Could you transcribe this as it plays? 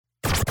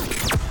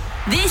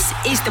This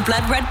is the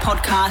Blood Red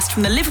podcast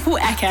from the Liverpool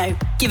Echo,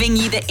 giving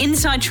you the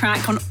inside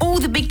track on all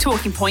the big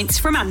talking points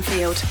from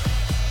Anfield.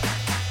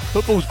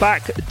 Football's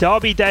back,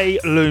 Derby Day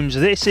looms.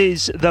 This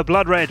is the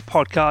Blood Red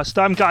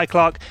podcast. I'm Guy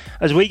Clark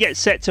as we get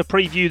set to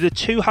preview the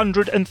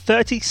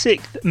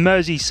 236th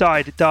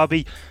Merseyside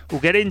derby.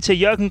 We'll get into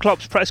Jurgen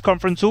Klopp's press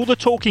conference, all the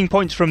talking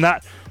points from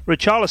that,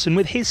 Richarlison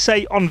with his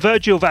say on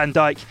Virgil van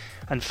Dijk,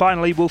 and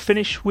finally we'll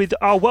finish with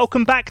our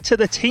welcome back to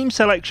the team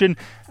selection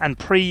and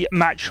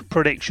pre-match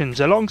predictions.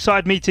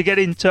 Alongside me to get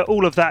into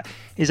all of that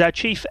is our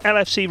chief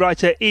LFC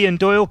writer Ian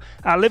Doyle,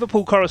 our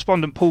Liverpool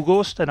correspondent Paul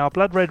Gorst, and our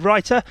Blood Red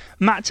writer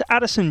Matt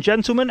Addison.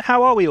 Gentlemen,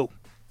 how are we all?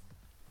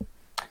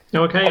 You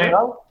okay?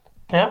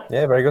 Yeah,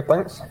 very good,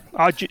 thanks.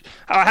 I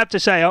have to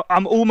say,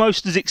 I'm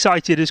almost as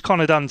excited as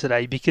Connor Dunn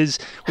today because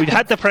we've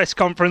had the press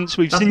conference,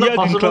 we've seen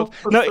Jurgen Klopp.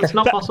 No, it's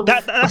not possible.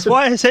 That's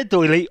why I said,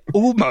 Doyley,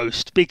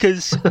 almost,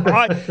 because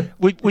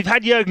we've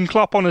had Jurgen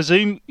Klopp on a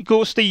Zoom.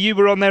 Gorsty, you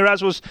were on there,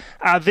 as was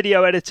our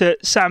video editor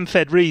Sam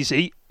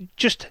Fedrizi.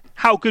 Just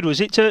how good was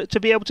it to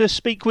be able to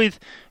speak with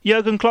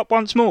Jurgen Klopp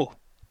once more?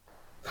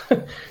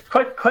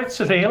 quite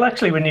surreal,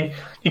 actually, when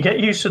you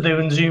get used to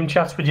doing Zoom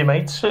chats with your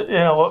mates,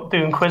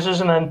 doing quizzes,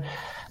 and then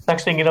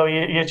next thing you know,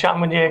 you're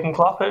chatting with Jurgen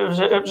Klopp. It was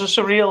a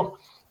surreal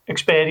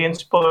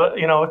experience, but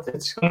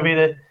it's going to be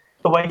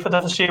the way for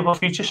the foreseeable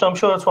future. So I'm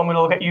sure that's one we'll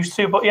all get used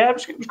to. But yeah, it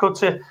was good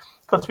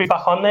to be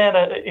back on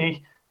there.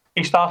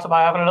 He started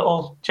by having a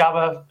little jab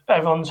at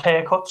everyone's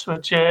haircuts,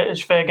 which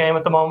is fair game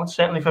at the moment,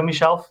 certainly for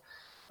myself.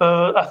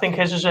 But I think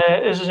his is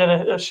in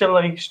a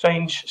similarly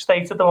strange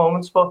state at the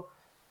moment. But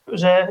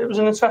it was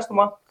an interesting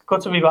one.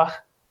 Good to be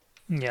back.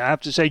 Yeah, I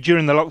have to say,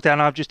 during the lockdown,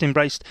 I've just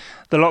embraced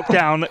the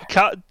lockdown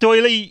cut.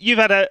 Doyley, you've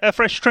had a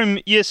fresh trim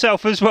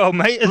yourself as well,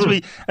 mate,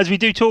 as we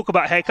do talk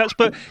about haircuts.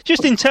 But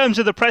just in terms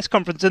of the press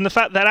conference and the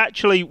fact that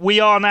actually we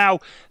are now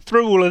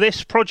through all of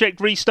this, Project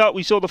Restart,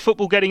 we saw the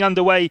football getting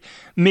underway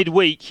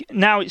midweek.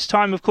 Now it's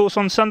time, of course,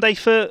 on Sunday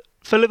for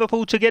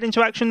Liverpool to get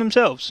into action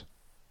themselves.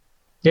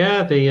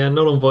 Yeah, the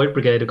null and void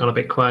brigade have gone a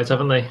bit quiet,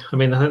 haven't they? I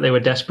mean, I think they were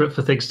desperate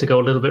for things to go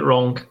a little bit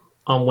wrong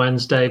on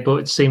Wednesday, but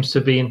it seems to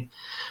have been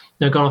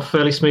gone off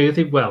fairly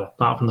smoothly. Well,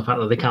 apart from the fact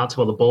that they can't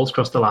tell whether the ball's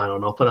crossed the line or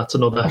not, but that's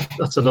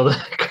another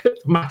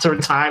matter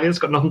entirely. It's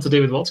got nothing to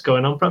do with what's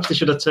going on. Perhaps they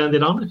should have turned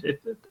it on. It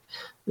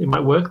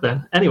might work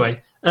then.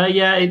 Anyway,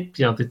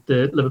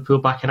 the Liverpool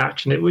back in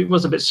action. It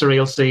was a bit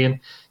surreal seeing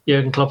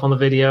Jurgen Klopp on the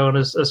video, and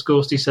as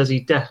Gorsty says, he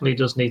definitely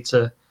does need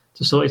to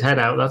sort his head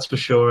out. That's for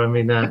sure. I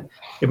mean,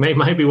 it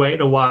might be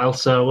waiting a while.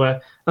 So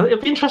it'll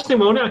be interesting,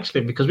 won't it,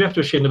 actually? Because we have to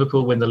assume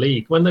Liverpool win the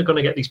league. When they're going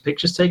to get these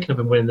pictures taken of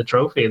him winning the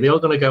trophy, they're all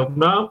going to go,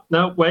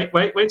 no, wait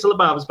till the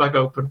barber's back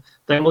open.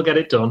 Then we'll get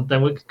it done.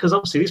 Because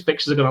obviously these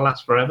pictures are going to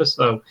last forever.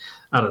 So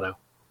I don't know.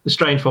 A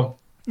strange one.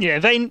 Yeah,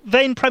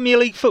 vain Premier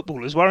League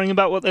footballers worrying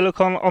about what they look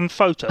on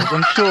photos.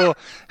 I'm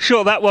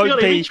sure that won't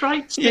be. Image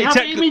rights.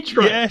 Image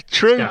rights. Yeah,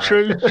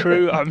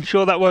 true. I'm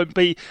sure that won't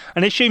be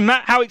an issue.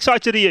 Matt, how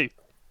excited are you?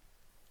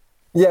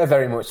 Yeah,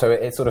 very much so.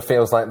 It sort of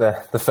feels like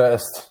the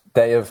first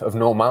day of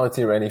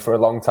normality, really, for a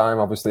long time,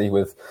 obviously,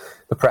 with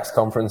the press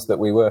conference that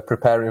we were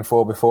preparing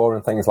for before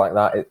and things like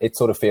that. It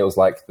sort of feels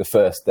like the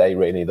first day,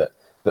 really, that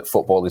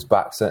football is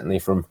back, certainly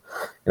from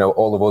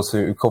all of us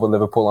who cover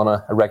Liverpool on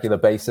a regular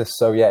basis.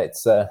 So, yeah,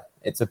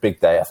 it's a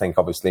big day. I think,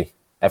 obviously,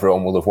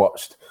 everyone will have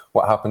watched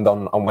what happened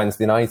on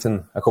Wednesday night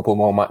and a couple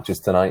more matches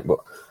tonight, but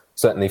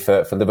certainly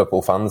for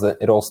Liverpool fans,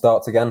 it all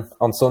starts again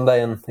on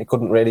Sunday, and it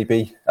couldn't really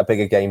be a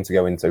bigger game to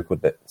go into,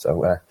 could it?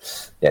 So,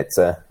 it's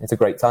a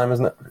great time,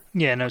 isn't it?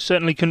 Yeah, no,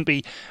 certainly couldn't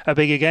be a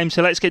bigger game.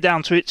 So let's get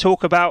down to it.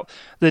 Talk about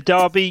the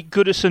derby.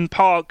 Goodison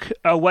Park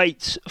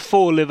awaits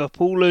for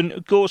Liverpool. And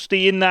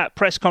Gorsty, in that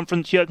press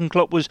conference Jurgen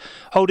Klopp was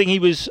holding, he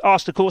was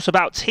asked, of course,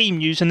 about team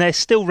news, and there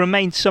still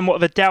remains somewhat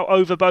of a doubt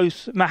over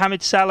both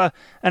Mohamed Salah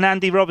and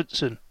Andy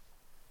Robertson.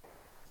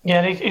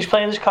 Yeah, he's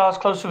playing his cards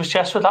close to his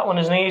chest with that one,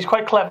 isn't he? He's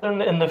quite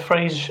clever in the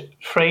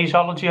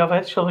phraseology of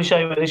it, shall we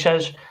say, where he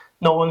says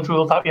no one's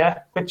ruled out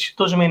yet, which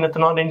doesn't mean that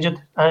they're not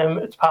injured.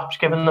 It's perhaps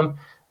giving them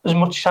as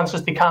much chance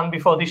as they can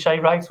before they say,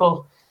 right,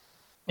 well,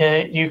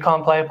 you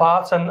can't play a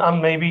part,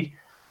 and maybe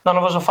none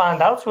of us will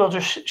find out. We'll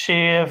just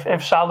see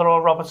if Salah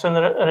or Robertson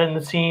are in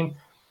the team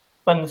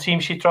when the team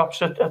sheet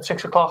drops at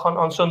 6 o'clock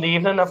on Sunday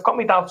evening. I've got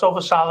my doubts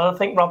over Salah. I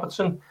think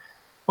Robertson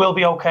will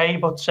be okay,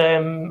 but I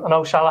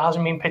know Salah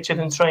hasn't been pictured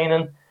in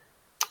training.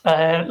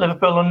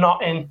 Liverpool are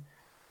not in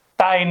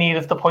dire need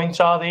of the points,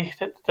 are they?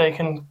 They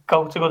can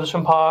go to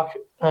Goodison Park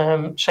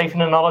safe in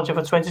the knowledge of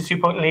a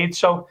 22-point lead.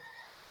 So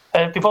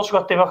they've also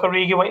got Divock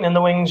Origi waiting in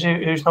the wings,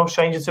 who's no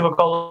stranger to a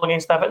goal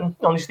against Everton.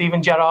 Only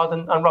Steven Gerrard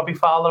and Robbie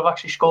Fowler have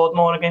actually scored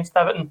more against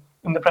Everton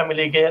in the Premier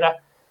League era,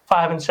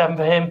 5 and 7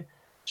 for him.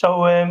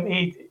 So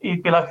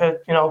he'd be like a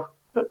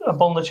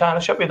bull in the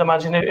china shop, you'd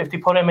imagine, if they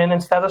put him in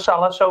instead of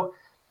Salah. So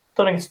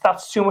I don't think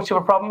that's too much of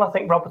a problem. I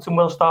think Robertson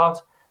will start.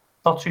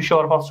 Not too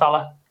sure about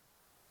Salah.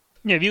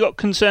 Yeah, have you got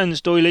concerns,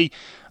 Doyley,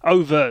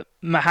 over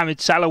Mohamed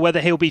Salah,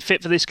 whether he'll be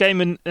fit for this game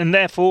and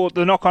therefore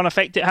the knock-on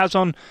effect it has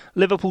on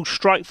Liverpool's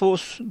strike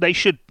force? They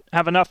should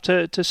have enough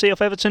to see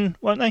off Everton,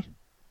 won't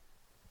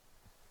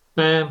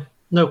they?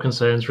 No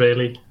concerns,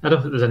 really. I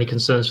don't think there's any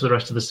concerns for the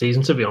rest of the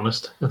season, to be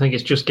honest. I think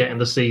it's just getting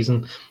the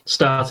season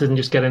started and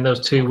just getting those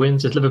 2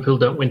 wins. If Liverpool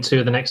don't win 2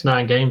 of the next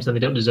 9 games, then they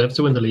don't deserve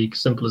to win the league.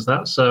 Simple as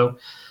that. So,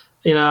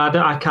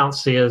 I can't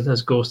see, as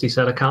Ghosty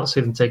said, I can't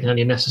see them taking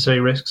any unnecessary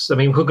risks. I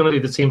mean, we're going to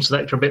do the team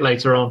selector a bit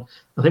later on.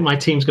 I think my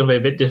team's going to be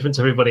a bit different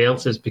to everybody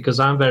else's because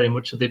I'm very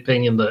much of the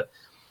opinion that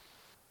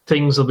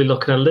things will be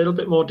looking a little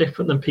bit more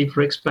different than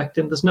people are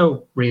expecting. There's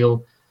no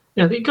real...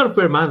 you've got to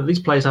bear in mind that these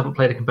players haven't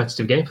played a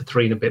competitive game for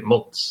 3 and a bit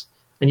months.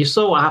 And you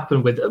saw what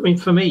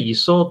happened for me, you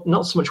saw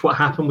not so much what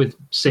happened with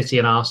City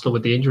and Arsenal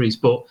with the injuries,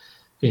 but,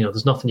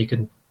 there's nothing you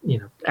can,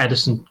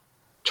 Ederson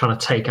trying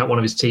to take out one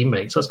of his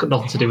teammates. That's got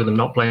nothing to do with him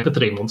not playing for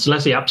 3 months,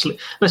 unless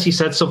he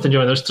said something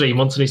during those 3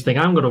 months and he's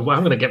thinking, I'm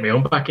going to get my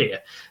own back here,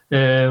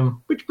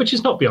 which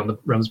is not beyond the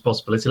realms of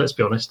possibility, let's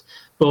be honest.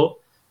 But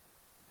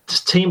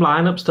team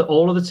lineups that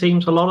all of the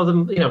teams, a lot of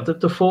them,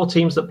 the 4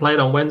 teams that played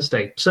on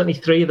Wednesday, certainly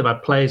 3 of them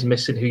had players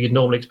missing who you'd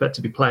normally expect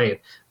to be playing,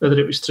 whether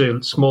it was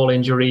through small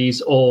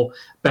injuries or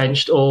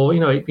benched, or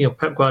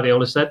Pep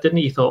Guardiola said, didn't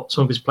he? He thought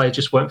some of his players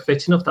just weren't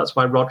fit enough. That's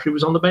why Rodri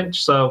was on the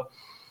bench. So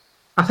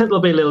I think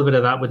there'll be a little bit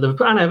of that with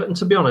Liverpool and Everton,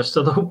 to be honest.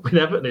 Although with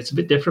Everton, it's a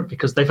bit different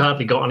because they've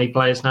hardly got any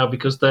players now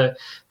because they've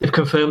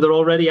confirmed they're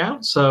already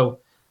out. So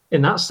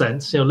in that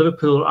sense,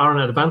 Liverpool are an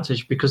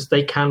advantage because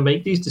they can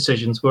make these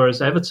decisions,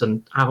 whereas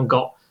Everton haven't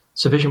got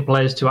sufficient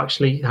players to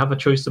actually have a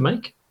choice to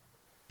make.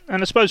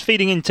 And I suppose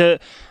feeding into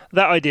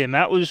that idea,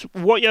 Matt, was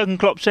what Jurgen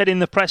Klopp said in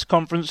the press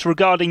conference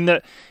regarding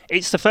that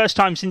it's the first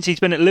time since he's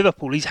been at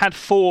Liverpool he's had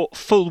 4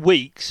 full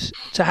weeks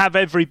to have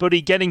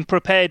everybody getting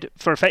prepared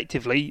for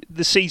effectively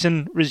the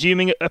season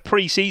resuming, a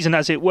pre-season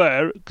as it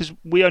were, because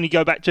we only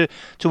go back to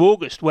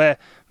August where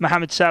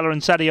Mohamed Salah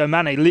and Sadio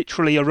Mane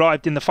literally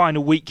arrived in the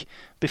final week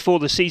before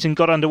the season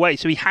got underway.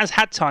 So he has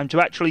had time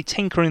to actually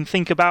tinker and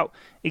think about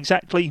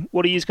exactly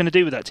what he is going to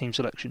do with that team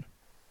selection.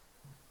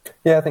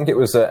 Yeah, I think it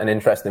was an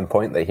interesting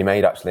point that he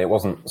made, actually. It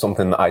wasn't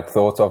something that I'd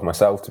thought of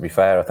myself, to be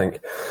fair. I think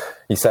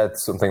he said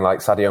something like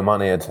Sadio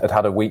Mane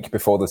had a week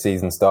before the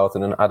season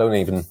started, and I don't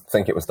even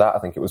think it was that. I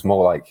think it was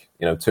more like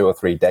 2 or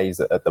 3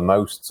 days at the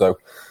most. So,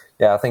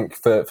 yeah, I think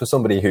for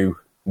somebody who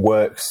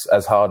works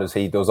as hard as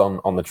he does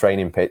on the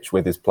training pitch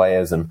with his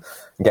players and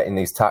getting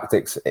these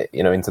tactics,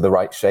 into the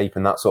right shape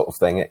and that sort of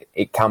thing,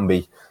 it can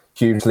be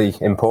hugely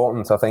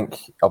important. I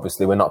think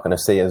obviously we're not going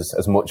to see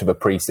as much of a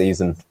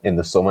pre-season in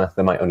the summer.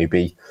 There might only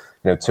be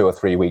 2 or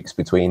 3 weeks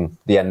between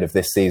the end of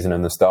this season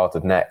and the start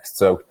of next.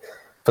 So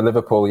for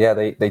Liverpool, yeah,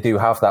 they do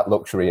have that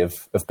luxury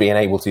of being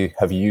able to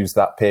have used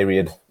that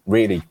period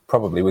really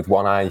probably with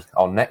one eye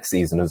on next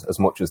season as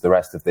much as the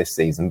rest of this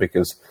season,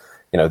 because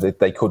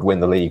they could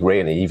win the league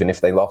really even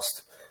if they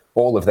lost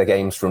all of their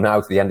games from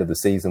now to the end of the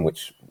season,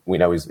 which we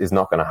know is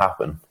not going to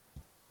happen.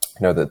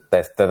 That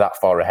they're that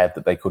far ahead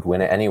that they could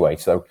win it anyway.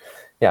 So,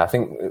 yeah, I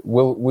think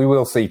we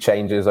will see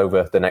changes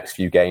over the next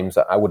few games.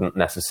 I wouldn't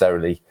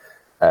necessarily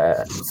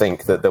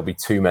think that there'll be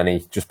too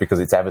many just because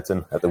it's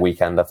Everton at the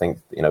weekend. I think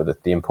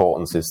that the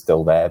importance is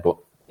still there. But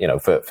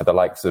for the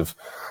likes of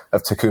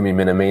Takumi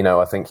Minamino,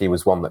 I think he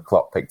was one that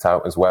Klopp picked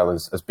out as well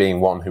as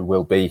being one who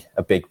will be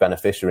a big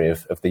beneficiary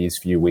of these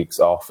few weeks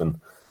off, and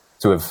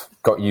to have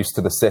got used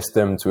to the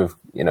system, to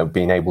have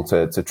been able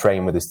to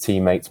train with his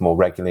teammates more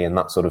regularly and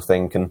that sort of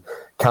thing can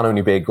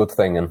only be a good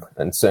thing.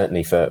 And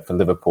certainly for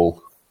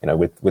Liverpool,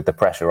 with the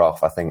pressure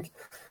off, I think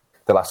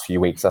the last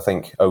few weeks, I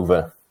think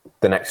over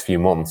the next few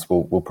months,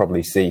 we'll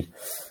probably see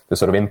the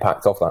sort of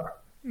impact of that.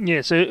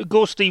 Yeah, so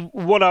Gorsty,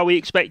 what are we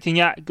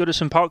expecting at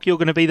Goodison Park? You're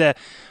going to be there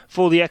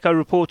for the Echo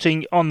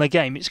reporting on the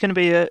game. It's going to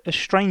be a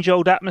strange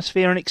old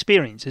atmosphere and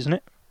experience, isn't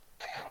it?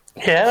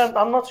 Yeah,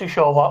 I'm not too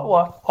sure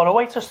what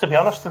awaits us, to be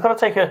honest. We've got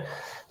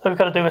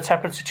to do a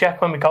temperature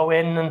check when we go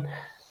in, and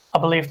I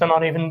believe they're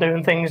not even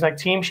doing things like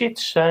team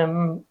sheets.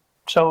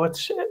 So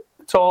it's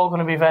all going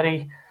to be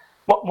very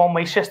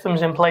one-way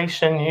systems in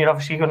place, and you're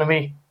obviously going to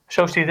be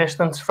socially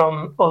distanced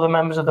from other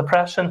members of the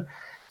press, and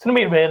it's going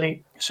to be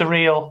really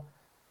surreal.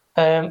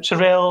 I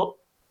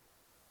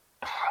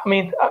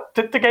mean,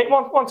 the game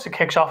once it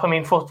kicks off, I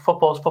mean,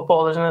 football's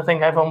football, isn't it? I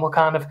think everyone will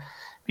kind of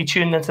be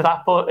tuned into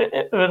that, but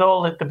with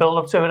all the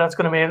build-up to it, that's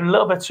going to be a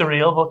little bit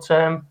surreal, but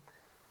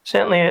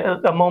certainly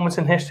a moment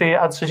in history,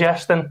 I'd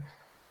suggest. And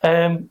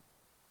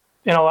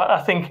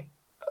I think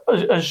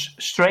as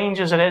strange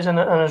as it is and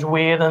as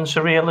weird and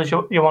surreal as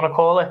you want to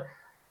call it,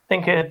 I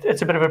think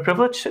it's a bit of a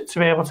privilege to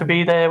be able to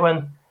be there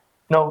when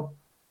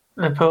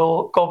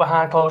Liverpool go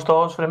behind closed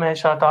doors for the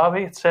Merseyside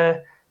derby. It's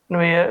going to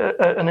be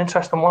an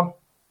interesting one.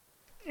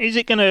 Is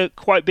it going to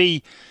quite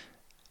be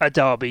a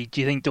derby,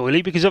 do you think,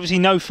 Doyley? Because obviously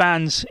no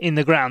fans in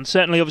the ground.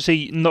 Certainly,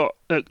 obviously not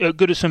at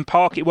Goodison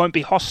Park. It won't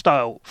be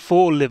hostile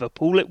for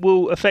Liverpool. It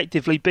will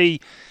effectively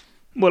be,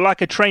 well,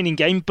 like a training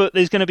game, but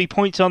there's going to be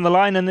points on the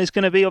line, and there's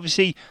going to be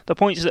obviously the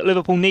points that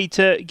Liverpool need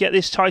to get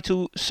this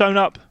title sewn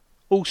up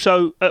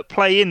also at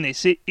play in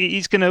this. It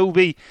is going to all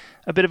be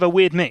a bit of a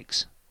weird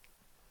mix.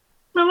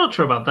 I'm not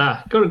sure about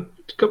that. Got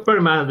to bear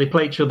in mind that they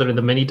play each other in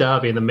the mini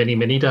derby and the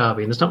mini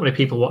derby, and there's not many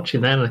people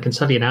watching there, and I can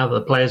tell you now that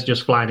the players are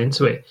just flying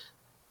into it.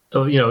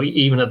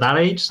 Even at that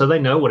age, so they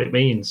know what it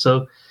means.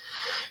 So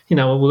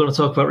we're going to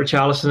talk about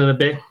Richarlison in a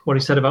bit, what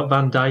he said about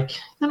Van Dijk.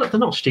 They're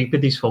not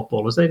stupid, these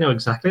footballers. They know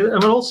exactly.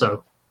 And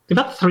also, they've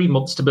had 3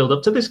 months to build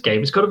up to this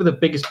game. It's got to be the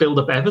biggest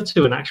build-up ever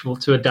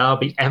to a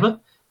derby ever,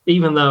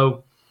 even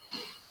though,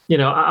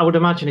 I would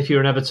imagine if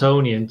you're an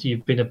Evertonian,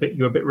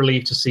 you're a bit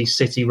relieved to see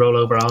City roll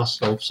over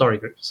Arsenal. Sorry,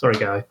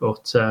 Guy,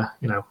 but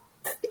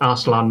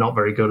Arsenal are not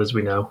very good, as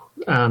we know.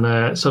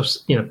 And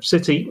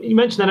City. You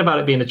mentioned then about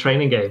it being a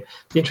training game.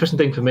 The interesting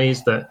thing for me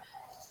is that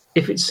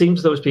if it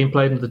seems though it's being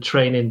played in the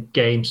training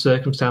game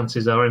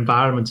circumstances or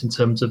environment in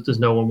terms of there's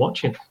no one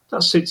watching,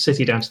 that suits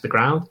City down to the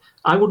ground.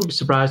 I wouldn't be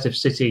surprised if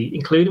City,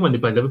 including when they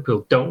play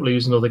Liverpool, don't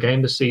lose another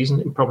game this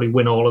season and probably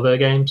win all of their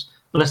games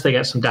unless they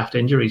get some daft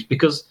injuries,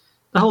 because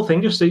the whole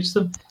thing just suits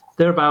them.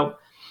 They're about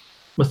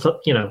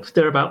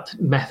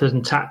method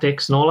and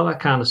tactics and all of that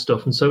kind of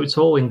stuff, and so it's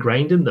all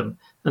ingrained in them.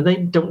 And they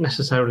don't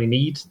necessarily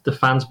need the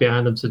fans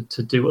behind them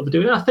to do what they're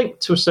doing. I think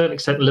to a certain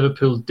extent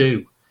Liverpool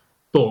do,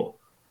 but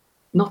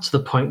not to the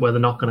point where they're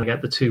not going to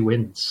get the 2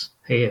 wins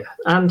here.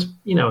 And,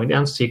 in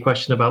answer to your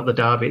question about the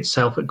derby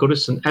itself at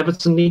Goodison,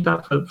 Everton need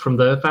that from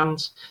their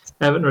fans.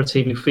 Everton are a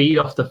team who feed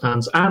off the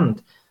fans.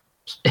 And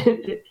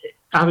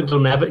having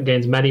done Everton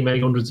games many,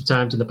 many hundreds of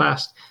times in the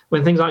past,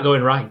 when things aren't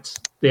going right,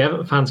 the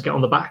Everton fans get on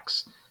the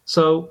backs.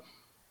 So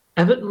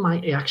Everton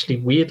might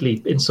actually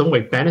weirdly, in some way,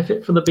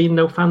 benefit from there being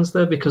no fans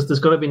there, because there's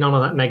going to be none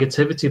of that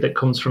negativity that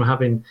comes from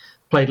having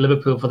played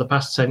Liverpool for the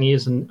past 10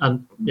 years and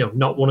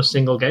not won a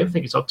single game. I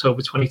think it's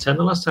October 2010,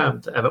 the last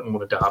time that Everton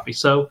won a derby.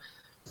 So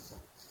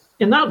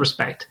in that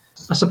respect,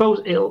 I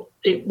suppose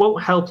it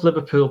won't help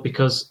Liverpool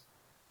because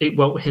it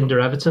won't hinder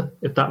Everton,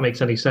 if that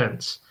makes any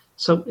sense.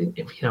 So,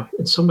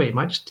 in some way, it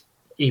might just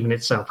even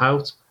itself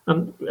out.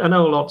 And I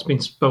know a lot's been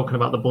spoken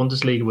about the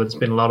Bundesliga, where there's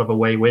been a lot of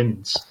away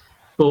wins.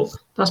 But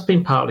that's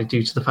been partly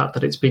due to the fact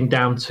that it's been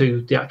down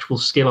to the actual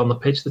skill on the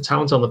pitch, the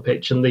talent on the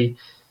pitch, and the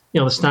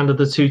standard of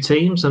the 2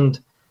 teams. And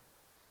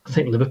I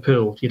think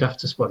Liverpool, you don't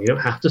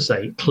have to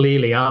say,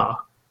 clearly are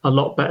a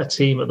lot better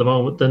team at the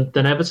moment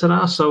than Everton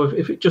are. So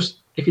if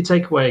you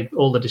take away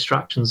all the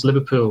distractions,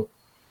 Liverpool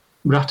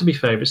would have to be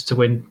favourites to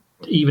win,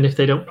 even if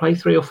they don't play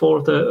 3 or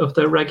 4 of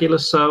their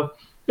regulars. So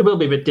it will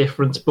be a bit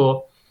different,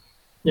 but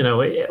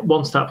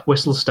once that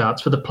whistle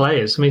starts for the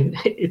players, I mean,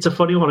 it's a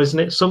funny one, isn't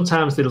it?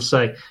 Sometimes they'll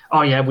say,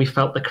 "Oh yeah, we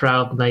felt the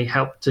crowd and they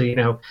helped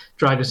to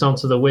drag us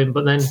onto the win,"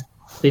 but then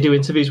they do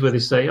interviews where they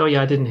say, "Oh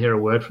yeah, I didn't hear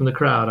a word from the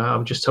crowd.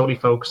 I'm just totally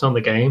focused on the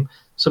game."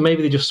 So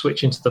maybe they just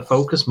switch into the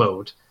focus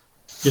mode,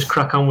 just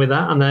crack on with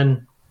that, and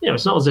then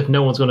it's not as if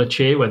no one's going to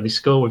cheer when they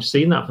score. We've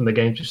seen that from the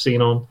games we've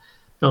seen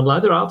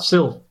online. There are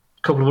still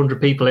a couple of hundred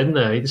people in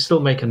there. They still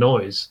make a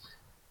noise.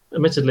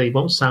 Admittedly, it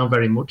won't sound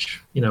very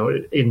much,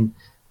 in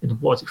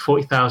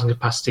 40,000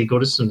 capacity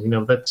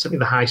Goodison. That's certainly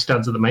the high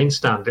stands of the main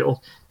stand. It'll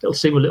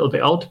seem a little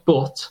bit odd,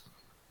 but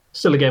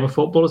still a game of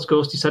football. As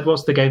Ghosty said,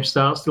 once the game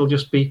starts, they'll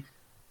just be,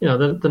 they're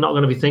not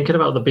going to be thinking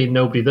about there being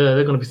nobody there.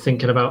 They're going to be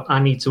thinking about, I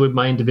need to win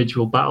my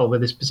individual battle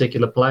with this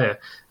particular player,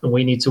 and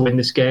we need to win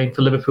this game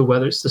for Liverpool.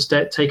 Whether it's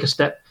to take a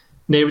step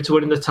nearer to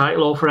winning the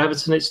title, or for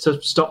Everton, it's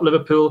to stop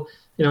Liverpool,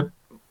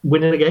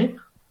 winning a game.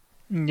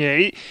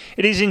 Yeah,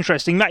 it is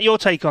interesting. Matt, your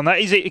take on that?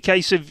 Is it a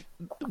case of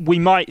we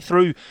might,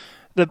 through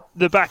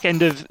the back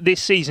end of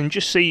this season,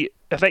 just see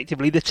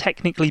effectively the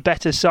technically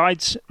better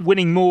sides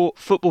winning more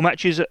football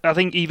matches? I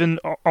think even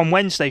on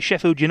Wednesday,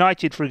 Sheffield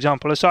United, for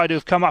example, a side who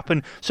have come up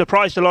and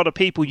surprised a lot of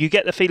people. You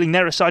get the feeling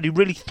they're a side who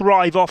really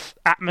thrive off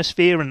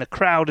atmosphere and the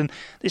crowd and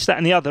this, that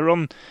and the other.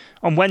 On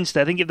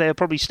Wednesday, I think if they're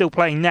probably still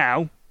playing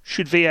now,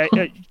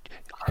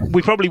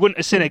 we probably wouldn't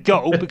have seen a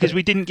goal because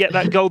we didn't get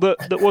that goal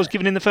that was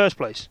given in the first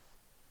place.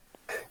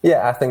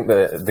 Yeah, I think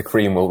the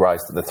cream will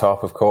rise to the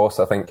top, of course.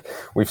 I think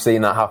we've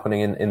seen that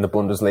happening in the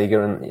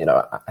Bundesliga. And,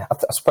 I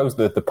suppose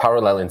the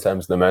parallel in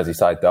terms of the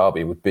Merseyside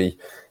derby would be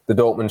the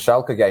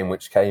Dortmund-Schalke game,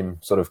 which came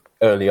sort of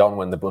early on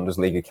when the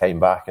Bundesliga came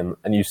back. And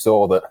you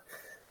saw that,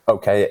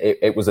 okay,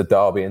 it was a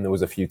derby and there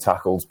was a few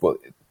tackles, but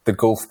the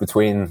gulf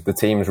between the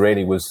teams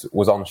really was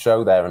on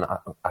show there. And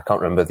I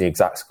can't remember the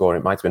exact score.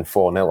 It might have been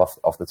 4-0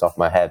 off the top of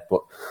my head.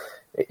 But,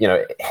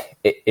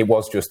 it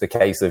was just a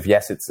case of,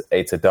 yes,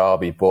 it's a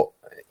derby, but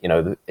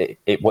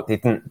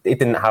it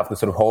didn't have the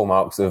sort of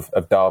hallmarks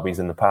of derbies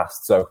in the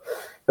past. So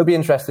it'll be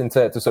interesting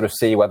to sort of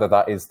see whether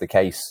that is the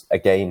case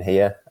again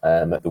here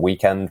at the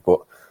weekend. But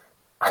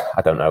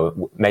I don't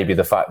know. Maybe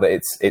the fact that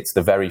it's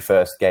the very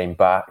first game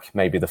back.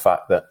 Maybe the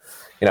fact that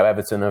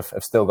Everton have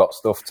still got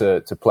stuff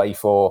to play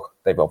for.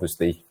 They've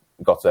obviously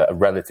got a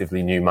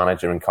relatively new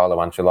manager in Carlo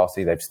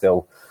Ancelotti. They've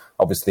still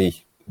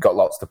obviously got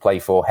lots to play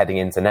for heading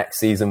into next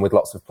season, with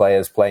lots of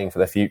players playing for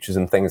their futures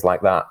and things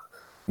like that.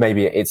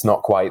 Maybe it's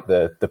not quite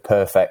the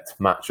perfect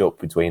matchup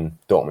between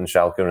Dortmund,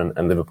 Schalke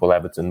and Liverpool,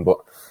 Everton. But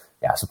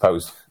yeah, I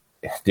suppose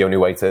the only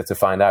way to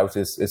find out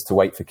is to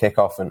wait for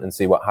kickoff and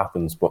see what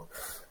happens. But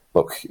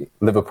look,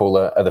 Liverpool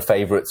are the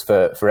favourites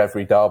for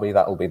every derby.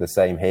 That'll be the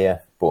same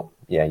here. But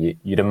yeah,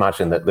 you'd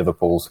imagine that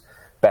Liverpool's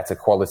better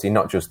quality,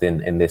 not just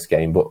in this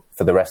game, but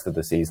for the rest of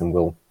the season,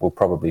 will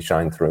probably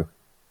shine through.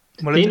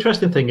 Well, the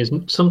interesting thing is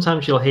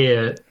sometimes you'll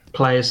hear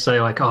players say,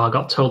 like, I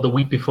got told the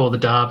week before the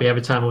derby,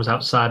 every time I was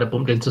outside, I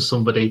bumped into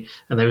somebody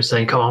and they were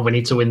saying, come on, we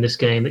need to win this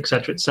game,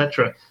 etc.,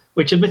 etc.,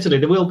 which admittedly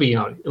there will be,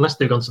 unless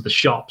they've gone to the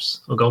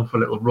shops or gone for a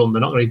little run,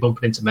 they're not going to be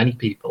bumping into many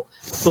people.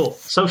 But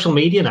social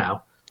media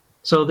now,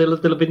 so there'll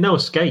have been no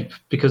escape,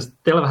 because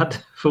they'll have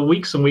had, for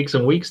weeks and weeks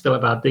and weeks, they'll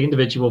have had the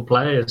individual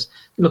players.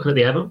 Looking at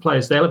the Everton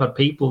players, they'll have had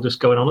people just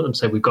going on at them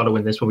saying, we've got to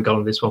win this one, we've got to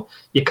win this one.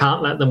 You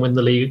can't let them win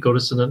the league at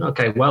Goodison. And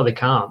okay, well, they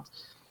can't.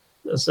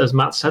 As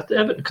Matt said,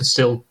 Everton could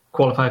still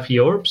qualify for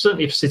Europe.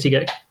 Certainly if City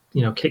get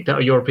kicked out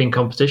of European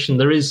competition,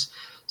 there is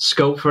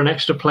scope for an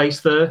extra place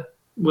there.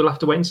 We'll have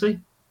to wait and see.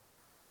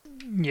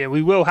 Yeah,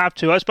 we will have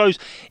to. I suppose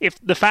if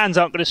the fans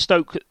aren't going to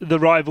stoke the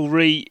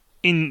rivalry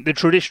in the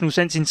traditional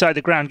sense inside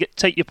the ground,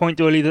 take your point,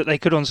 Doyley, that they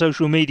could on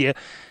social media,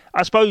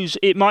 I suppose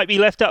it might be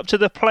left up to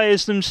the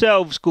players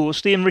themselves,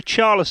 Gorsty, and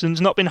Richarlison's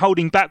not been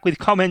holding back with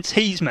comments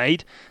he's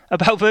made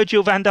about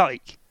Virgil van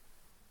Dijk.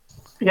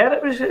 Yeah,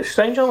 it was a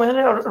strange one, wasn't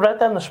it? I read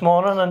them this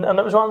morning, and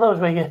it was one of those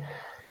where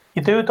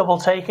you do a double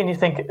take and you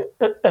think,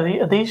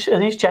 are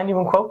these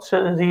genuine quotes?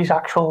 Are these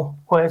actual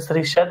words that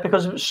he said?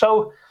 Because it was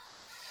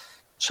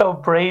so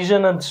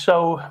brazen and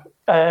so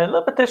a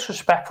little bit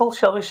disrespectful,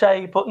 shall we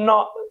say, but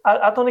not.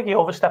 I don't think he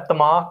overstepped the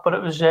mark, but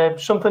it was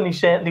something he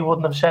certainly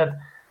wouldn't have said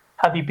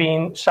had he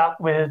been sat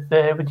with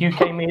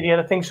UK media.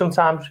 I think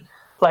sometimes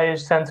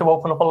players tend to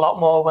open up a lot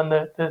more when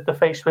they're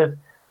faced with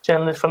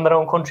journalists from their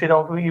own country.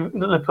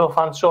 Liverpool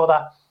fans saw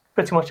that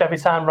pretty much every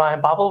time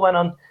Ryan Babel went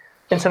on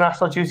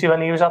international duty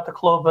when he was at the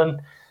club,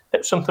 and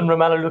it's something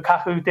Romelu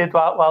Lukaku did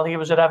while he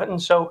was at Everton.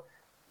 So,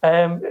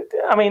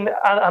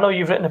 I know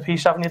you've written a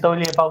piece, haven't you,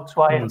 Doyley, about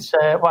why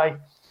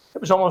it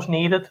was almost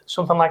needed,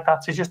 something like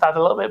that, to just add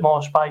a little bit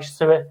more spice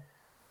to it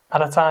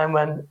at a time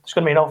when there's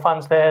going to be no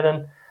fans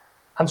there,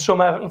 and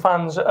some Everton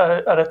fans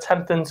are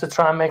attempting to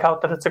try and make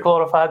out that it's a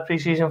glorified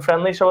pre-season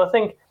friendly. So I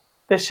think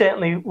this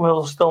certainly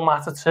will still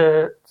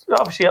matter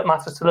obviously it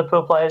matters to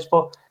Liverpool players,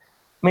 but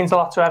it means a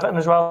lot to Everton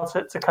as well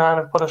to kind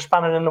of put a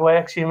spanner in the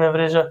works, even if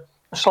it is a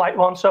slight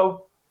one.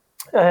 So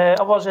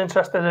I was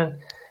interested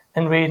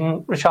in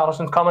reading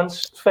Richarlison's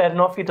comments. Fair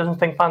enough, he doesn't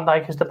think Van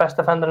Dijk is the best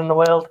defender in the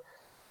world.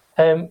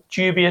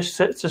 Dubious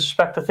to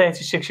suspect a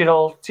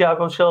 36-year-old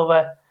Thiago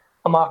Silva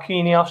and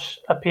Marquinhos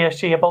at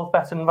PSG are both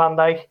better than Van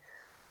Dijk.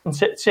 And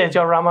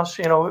Sergio Ramos,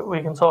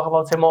 we can talk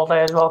about him all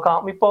day as well,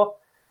 can't we? But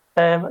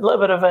a little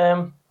bit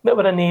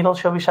of needle,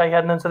 shall we say,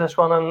 heading into this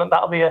one, and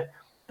that'll be an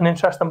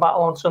interesting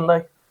battle on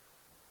Sunday.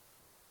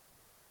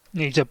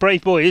 He's a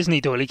brave boy, isn't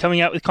he, Doyley?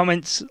 Coming out with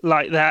comments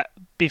like that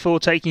before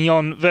taking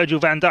on Virgil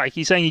van Dijk.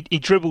 He's saying he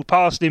dribbled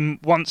past him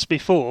once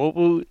before.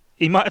 Well,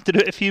 he might have to do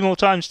it a few more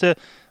times to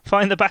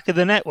find the back of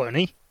the net, won't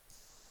he?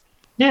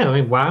 Yeah,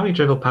 wow, he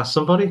dribbled past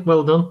somebody.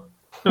 Well done.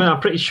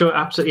 I'm pretty sure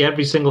absolutely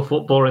every single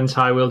footballer in the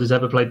entire world who's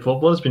ever played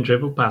football has been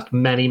dribbled past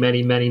many,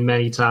 many, many,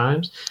 many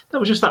times. That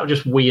was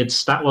just weird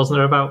stat, wasn't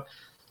there, about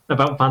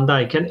Van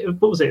Dijk? And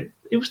what was it?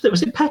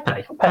 Was it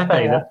Pepe?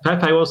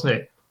 Pepe, wasn't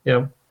it?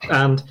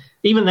 And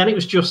even then, it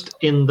was just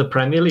in the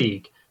Premier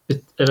League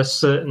at a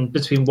certain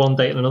between one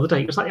date and another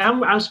date. It was like,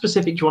 how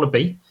specific do you want to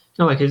be?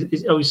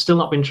 He's still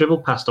not been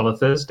dribbled past on a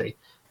Thursday.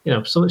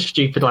 Something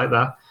stupid like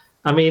that.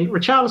 I mean,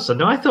 Richarlison.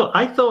 No, I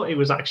thought it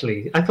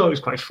was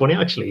quite funny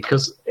actually,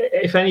 because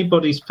if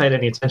anybody's paid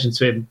any attention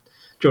to him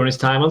during his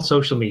time on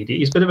social media,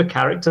 he's a bit of a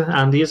character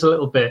and he is a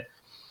little bit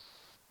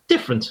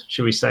different,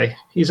 should we say?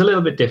 He's a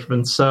little bit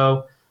different.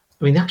 So,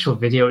 I mean, the actual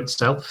video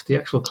itself, the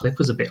actual clip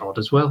was a bit odd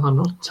as well. I'm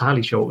not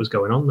entirely sure what was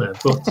going on there,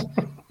 but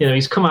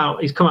he's come out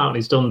and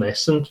he's done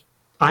this, and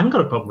I haven't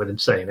got a problem with him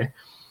saying it.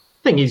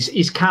 I think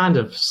he's kind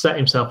of set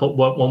himself up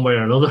one way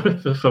or another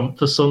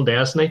for Sunday,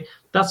 hasn't he?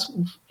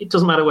 It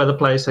doesn't matter whether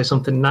players say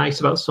something nice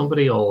about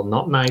somebody or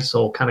not nice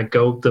or kind of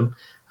goad them.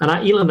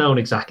 And he'll have known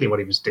exactly what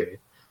he was doing.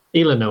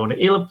 He'll have known it.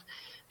 He'll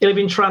have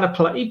been trying to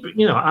play.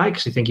 I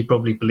actually think he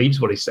probably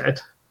believes what he said.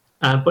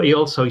 But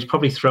he's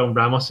probably thrown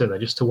Ramos in there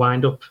just to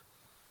wind up.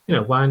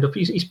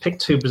 He's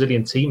picked two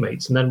Brazilian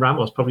teammates, and then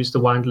Ramos probably used to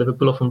wind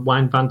Liverpool up and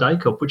wind Van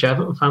Dijk up, which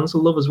Everton fans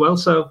will love as well.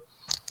 So,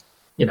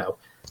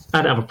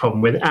 I don't have a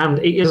problem with it. And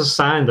it is a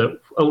sign that,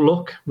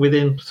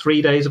 within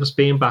 3 days of us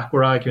being back,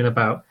 we're arguing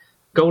about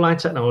goal line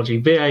technology,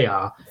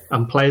 VAR,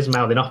 and players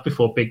mouthing off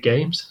before big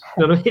games.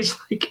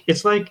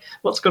 It's like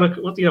what's going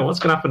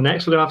to happen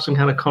next? We're going to have some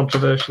kind of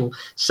controversial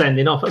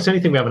sending off. That's the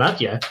only thing we haven't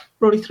had yet.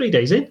 We're only 3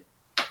 days in.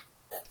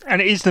 And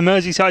it is the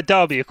Merseyside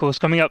derby, of course,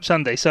 coming up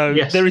Sunday. So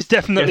yes. There is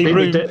definitely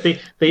room.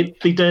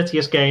 The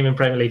dirtiest game in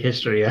Premier League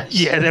history, yes.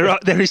 Yeah,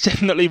 there is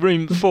definitely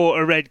room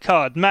for a red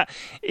card. Matt,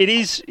 it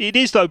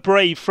is though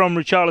brave from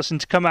Richarlison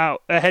to come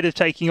out ahead of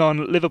taking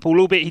on Liverpool,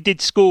 albeit he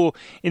did score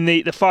in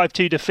the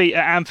 5-2 defeat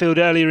at Anfield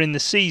earlier in the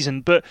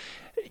season. But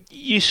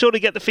you sort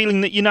of get the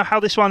feeling that you know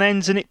how this one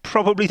ends, and it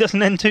probably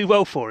doesn't end too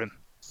well for him.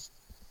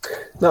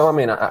 No, I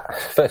mean,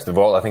 first of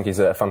all, I think he's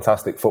a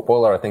fantastic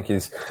footballer. I think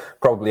he's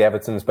probably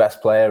Everton's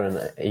best player,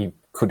 and he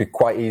could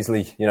quite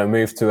easily,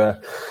 move to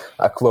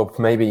a club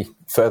maybe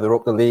further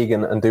up the league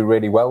and do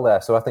really well there.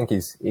 So I think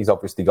he's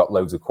obviously got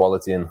loads of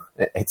quality, and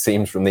it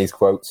seems from these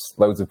quotes,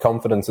 loads of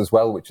confidence as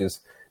well, which is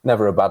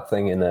never a bad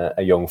thing in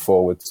a young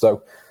forward.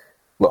 So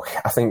look,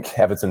 I think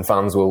Everton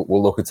fans will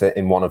look at it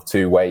in one of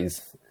two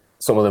ways.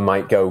 Some of them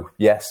might go,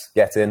 yes,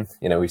 get in.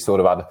 You know, we sort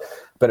of had a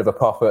bit of a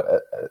pop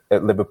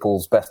at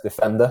Liverpool's best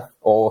defender,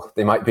 or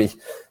they might be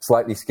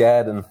slightly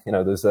scared. And, you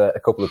know, there's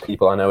a couple of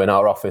people I know in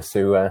our office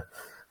who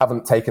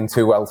haven't taken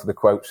too well to the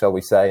quote, shall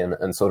we say,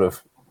 and sort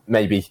of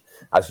maybe,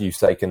 as you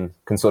say, can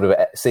sort of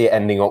see it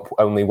ending up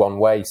only one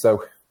way.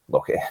 So,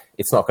 look,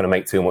 it's not going to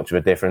make too much of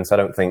a difference. I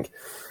don't think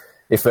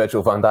if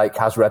Virgil van Dijk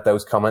has read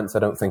those comments, I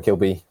don't think he'll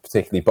be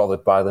particularly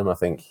bothered by them. I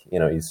think, you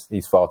know,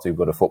 he's far too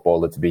good a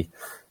footballer to be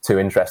too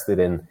interested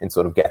in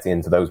sort of getting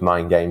into those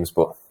mind games.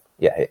 But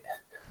yeah,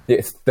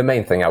 it's the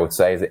main thing I would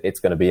say is that it's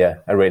going to be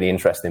a really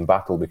interesting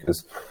battle,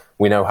 because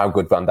we know how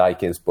good Van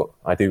Dijk is, but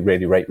I do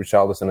really rate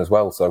Richarlison as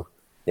well. So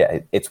yeah,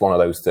 it's one of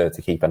those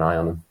to keep an eye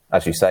on. And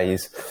as you say,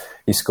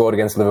 he's scored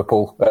against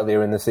Liverpool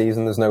earlier in the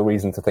season. There's no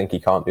reason to think he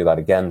can't do that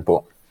again.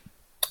 But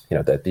you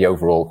know, the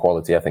overall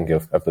quality, I think,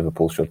 of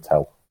Liverpool should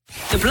tell.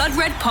 The Blood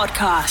Red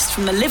Podcast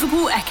from the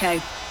Liverpool Echo.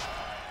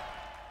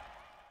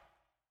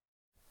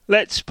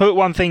 Let's put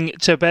one thing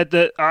to bed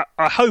that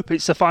I hope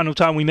it's the final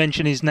time we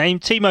mention his name.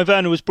 Timo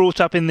Werner was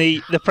brought up in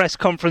the press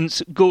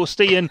conference,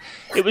 Gorsty, and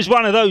it was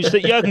one of those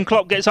that Jurgen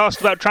Klopp gets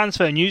asked about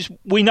transfer news.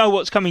 We know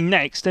what's coming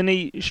next, and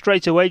he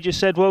straight away just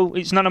said, well,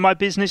 it's none of my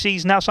business.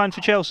 He's now signed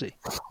for Chelsea.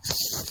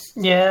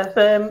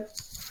 Yeah,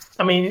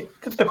 I mean,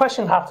 the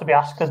question had to be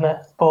asked, isn't it?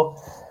 But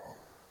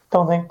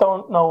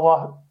don't know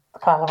what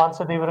kind of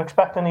answer they were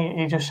expecting.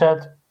 He just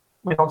said,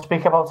 we don't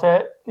speak about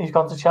it. He's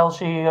gone to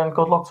Chelsea, and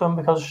good luck to him,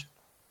 because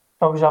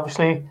he's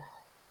obviously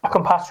a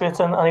compatriot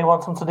and he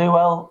wants him to do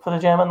well for the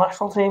German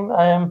national team.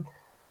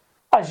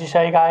 As you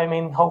say, Guy, I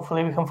mean,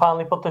 hopefully we can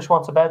finally put this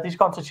one to bed. He's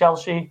gone to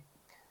Chelsea.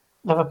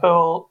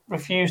 Liverpool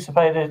refused to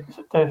pay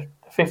the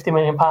 £50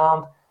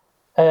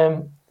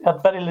 million.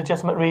 Had very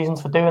legitimate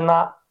reasons for doing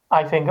that.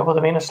 I think it would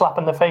have been a slap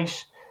in the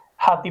face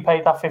had they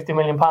paid that £50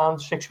 million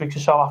 6 weeks or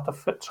so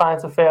after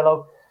trying to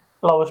furlough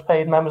lowest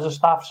paid members of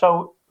staff.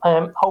 So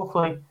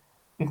hopefully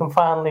we can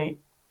finally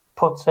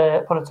put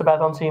it to bed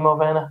on Timo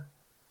Werner.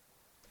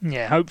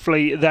 Yeah,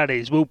 hopefully that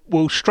is.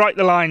 We'll strike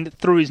the line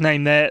through his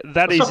name there.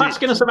 Stop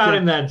asking us about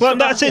him then. Well,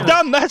 that's it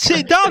done. That's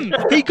it done.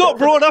 He got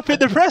brought up at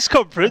the press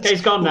conference. Okay,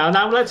 he's gone now.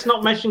 Now let's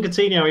not mention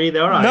Coutinho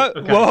either. All right.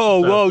 No, okay.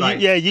 whoa, right.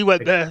 yeah, you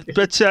went there.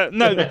 But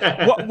no,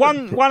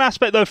 one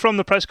aspect though from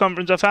the press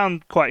conference I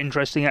found quite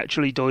interesting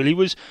actually, Doyley,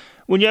 was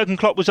when Jurgen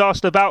Klopp was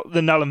asked about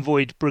the null and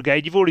void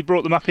brigade. You've already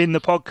brought them up in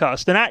the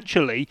podcast, and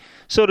actually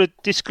sort of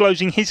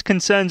disclosing his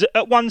concerns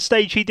at one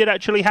stage he did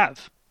actually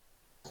have.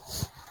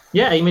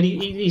 Yeah, I mean,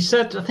 he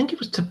said, I think it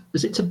was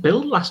to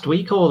Bill last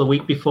week or the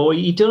week before.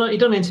 He done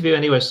an interview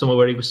anywhere somewhere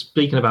where he was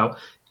speaking about,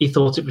 he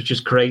thought it was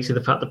just crazy,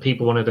 the fact that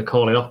people wanted to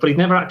call it off, but he'd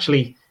never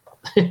actually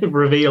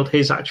revealed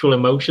his actual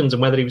emotions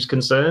and whether he was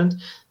concerned.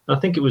 And I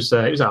think it was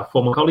our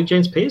former colleague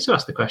James Pearce who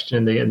asked the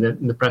question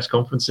in the press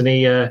conference, and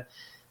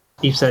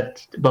he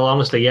said, well,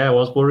 honestly, yeah, I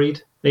was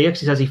worried. He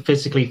actually says he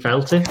physically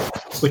felt it,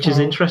 which is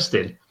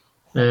interesting.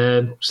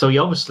 So he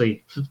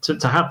obviously,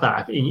 to have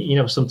that, you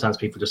know, sometimes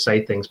people just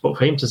say things, but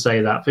for him to say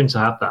that, for him to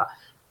have that,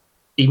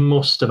 he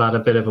must have had a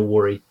bit of a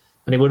worry,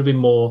 and it would have been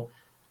more,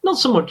 not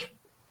so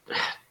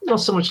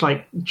much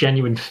like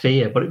genuine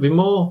fear, but it'd be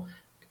more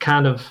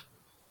kind of,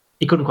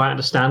 he couldn't quite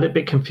understand it, a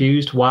bit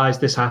confused. Why is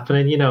this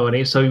happening? You know,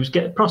 and so he was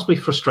getting possibly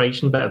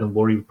frustration, better than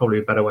worry, probably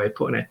a better way of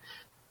putting it.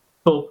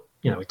 But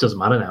you know, it doesn't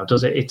matter now,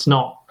 does it? It's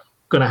not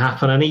going to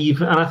happen, and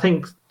I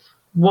think.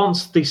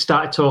 Once they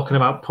started talking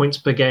about points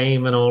per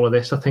game and all of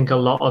this, I think a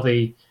lot of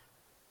the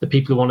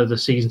people who wanted the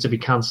season to be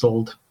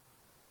cancelled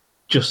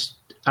just,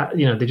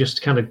 they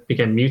just kind of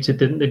became muted,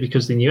 didn't they?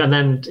 Because they knew. And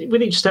then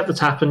with each step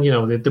that's happened, you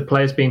know, the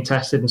players being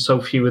tested and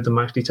so few of them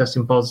actually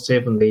testing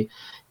positive, and the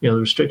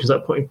restrictions that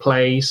are put in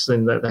place,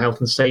 and the health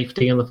and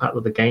safety, and the fact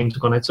that the games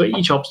have gone out. So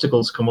each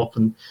obstacle's come up,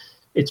 and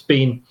it's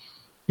been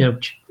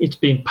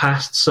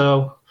passed.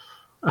 So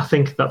I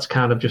think that's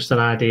kind of just an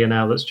idea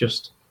now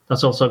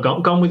that's also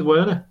gone with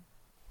Werner.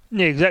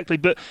 Yeah, exactly.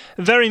 But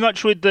very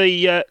much with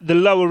the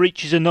lower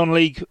reaches of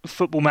non-league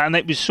football, man,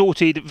 it was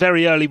sorted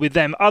very early with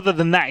them. Other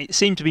than that, it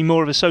seemed to be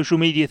more of a social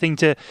media thing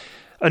to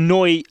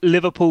annoy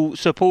Liverpool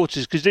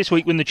supporters, because this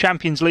week when the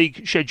Champions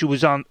League schedule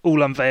was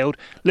all unveiled,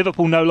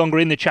 Liverpool no longer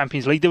in the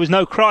Champions League, there was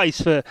no cries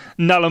for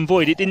null and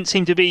void. It didn't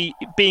seem to be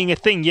being a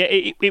thing. Yet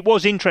it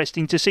was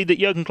interesting to see that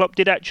Jurgen Klopp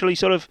did actually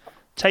sort of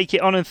take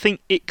it on and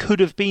think it could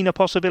have been a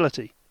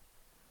possibility.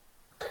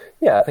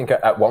 Yeah, I think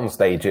at one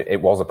stage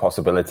it was a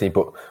possibility,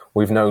 but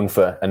we've known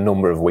for a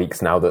number of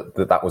weeks now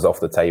that was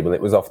off the table.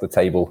 It was off the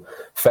table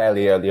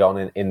fairly early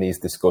on in these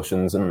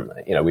discussions, and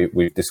you know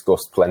we've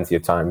discussed plenty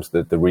of times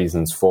the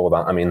reasons for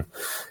that. I mean,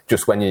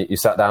 just when you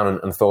sat down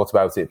and thought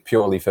about it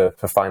purely for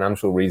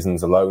financial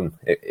reasons alone,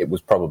 it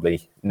was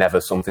probably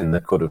never something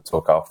that could have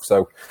took off.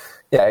 So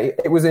yeah,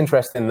 it was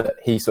interesting that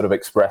he sort of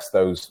expressed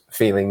those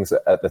feelings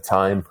at the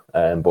time.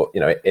 But, you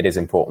know, it is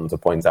important to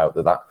point out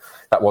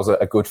that was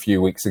a good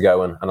few weeks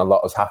ago, and a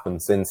lot has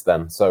happened since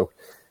then. So,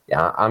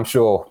 yeah, I'm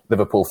sure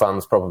Liverpool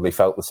fans probably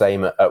felt the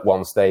same at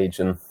one stage.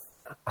 And,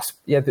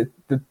 yeah,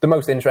 the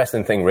most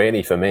interesting thing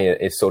really for me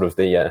is sort of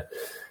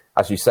as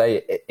as you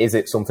say, is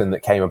it something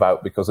that came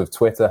about because of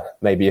Twitter?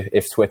 Maybe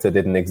if Twitter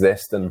didn't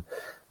exist and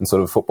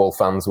sort of football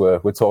fans were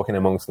talking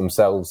amongst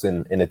themselves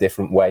in a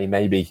different way,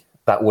 maybe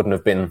that wouldn't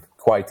have been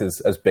quite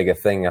as big a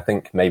thing. I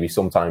think maybe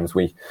sometimes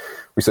we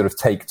sort of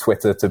take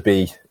Twitter to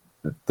be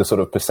the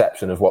sort of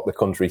perception of what the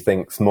country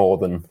thinks more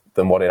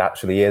than what it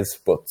actually is.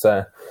 But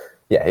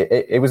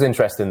it was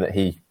interesting that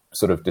he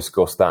sort of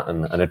discussed that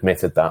and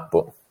admitted that.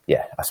 But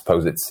yeah, I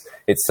suppose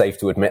it's safe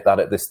to admit that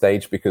at this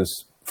stage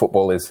because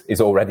football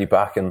is already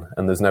back and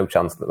there's no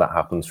chance that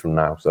happens from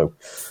now. So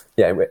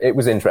yeah, it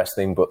was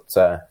interesting. But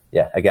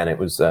again, it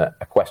was a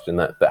question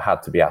that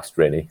had to be asked,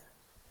 really.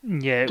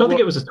 Yeah, I don't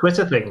think it was a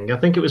Twitter thing. I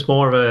think it was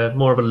more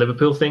of a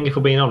Liverpool thing, if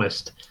we're being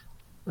honest.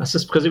 That's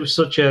just because it was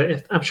such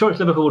a... I'm sure if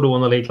Liverpool would have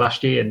won the league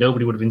last year,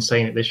 nobody would have been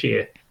saying it this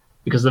year.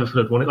 Because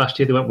Liverpool had won it last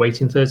year, they weren't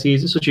waiting 30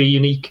 years. It's such a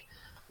unique,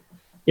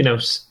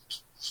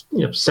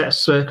 set of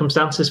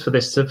circumstances for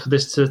this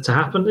to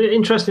happen. The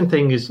interesting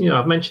thing is,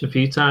 I've mentioned a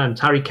few times,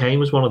 Harry Kane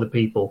was one of the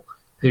people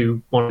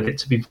who wanted it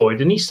to be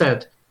void. And he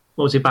said,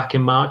 what was it, back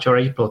in March or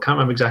April? I can't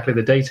remember exactly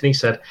the date. And he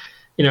said,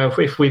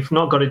 if we've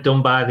not got it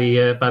done by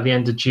the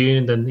end of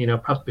June, then,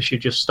 perhaps we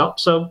should just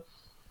stop. So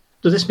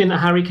does this mean that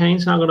Harry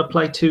Kane's now going to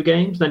play 2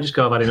 games? Then just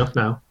go, I've had enough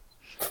now.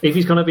 If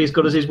he's going to be as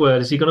good as his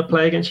word, is he going to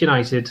play against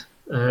United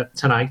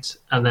tonight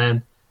and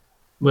then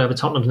whatever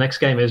Tottenham's next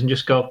game is and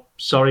just go,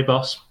 sorry,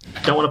 boss,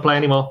 don't want to play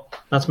anymore.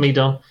 That's me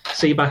done.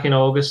 See you back in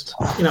August.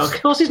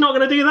 Of course he's not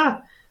going to do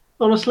that,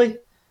 honestly.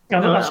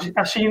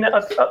 I've seen it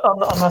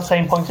on that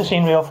same point. I've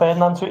seen Rio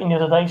Ferdinand tweeting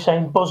the other day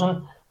saying,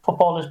 buzzing,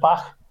 football is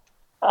back.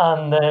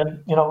 And,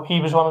 he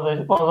was one of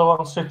the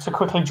ones to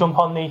quickly jump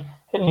on it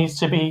needs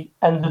to be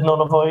ended,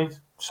 null and void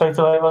straight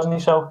away, wasn't he?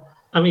 So,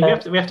 I mean,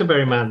 we have to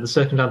bear in mind the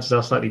circumstances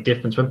are slightly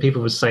different. When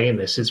people were saying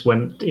this is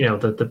when,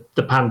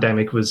 the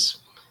pandemic was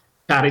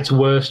at its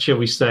worst, shall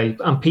we say,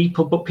 and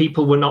people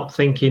were not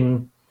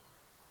thinking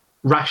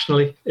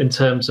rationally in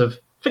terms of,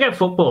 forget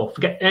football,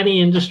 forget any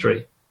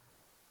industry,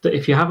 that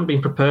if you haven't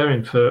been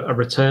preparing for a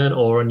return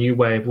or a new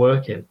way of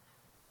working,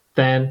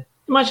 then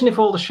imagine if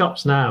all the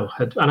shops now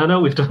had, and I know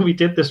we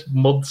did this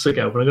months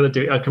ago, but I'm going to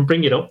do it. I can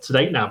bring it up to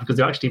date now because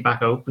they're actually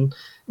back open.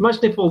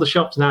 Imagine if all the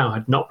shops now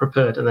had not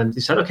prepared and then they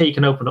said, okay, you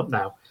can open up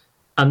now.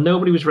 And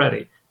nobody was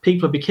ready.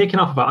 People would be kicking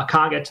off about, I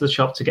can't get to the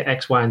shop to get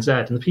X, Y, and Z.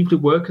 And the people who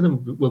work in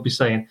them will be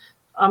saying,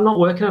 I'm not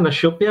working and I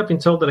should be. I've been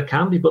told that I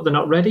can be, but they're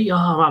not ready. Oh,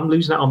 I'm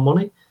losing out on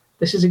money.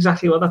 This is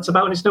exactly what that's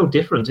about. And it's no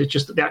different. It's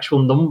just that the actual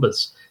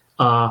numbers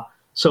are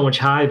so much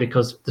higher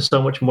because there's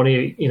so much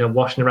money,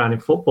 washing around in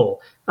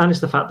football. And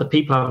it's the fact that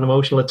people have an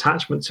emotional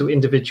attachment to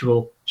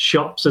individual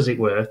shops, as it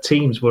were,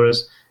 teams,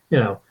 whereas,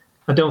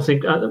 I don't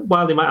think,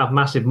 while they might have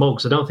massive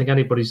mugs, I don't think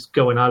anybody's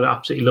going, I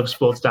absolutely love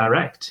Sports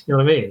Direct. You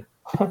know what I mean?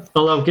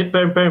 Although,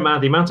 bear in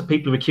mind, the amount of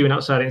people who were queuing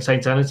outside in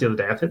St. Helens the other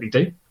day, I think they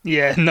do.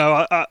 Yeah,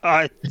 no,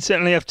 I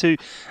certainly have to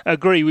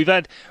agree. We've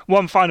had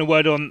one final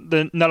word on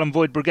the Null and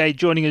Void Brigade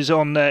joining us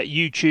on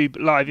YouTube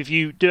Live. If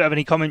you do have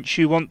any comments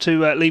you want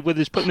to leave with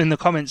us, put them in the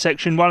comment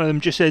section. One of them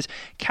just says,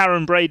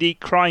 Karen Brady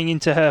crying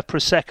into her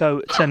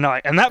Prosecco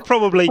tonight. And that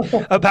probably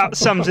about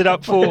sums it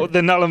up for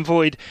the Null and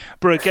Void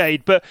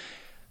Brigade. But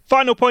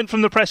final point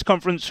from the press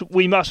conference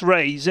we must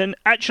raise. And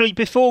actually,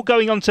 before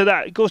going on to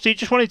that, Gorsty,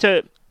 just wanted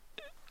to,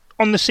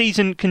 on the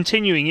season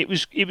continuing, it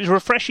was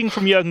refreshing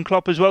from Jurgen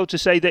Klopp as well to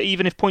say that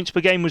even if points per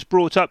game was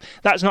brought up,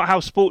 that's not how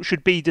sport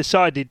should be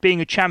decided.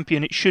 Being a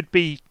champion, it should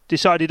be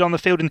decided on the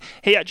field, and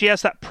he actually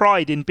has that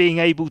pride in being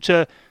able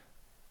to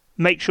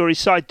make sure his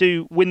side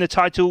do win the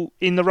title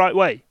in the right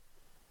way.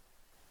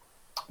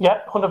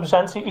 Yeah,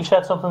 100%. He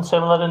said something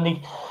similar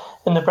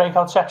in the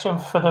breakout section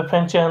for the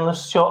print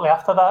journalists shortly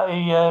after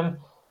that.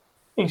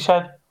 He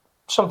said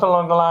something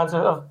along the lines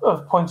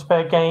of points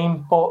per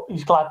game, but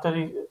he's glad that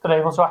they're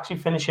able to actually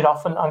finish it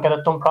off and get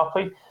it done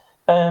properly.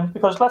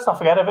 Because let's not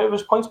forget, if it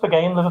was points per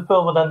game,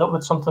 Liverpool would end up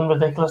with something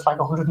ridiculous like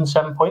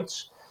 107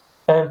 points.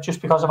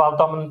 Just because of how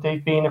dominant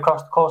they've been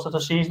across the course of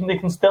the season, they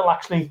can still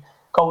actually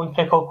go and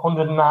pick up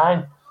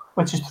 109,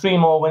 which is 3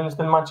 more wins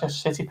than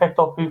Manchester City picked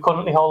up, who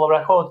currently hold the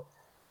record.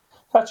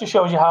 That just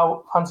shows you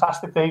how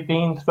fantastic they've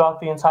been throughout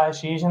the entire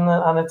season,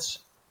 and it's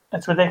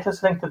ridiculous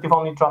to think that they've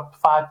only dropped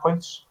 5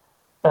 points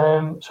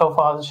so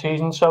far this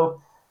season. So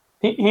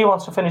he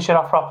wants to finish it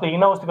off properly. He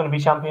knows they're going to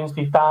be champions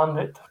deep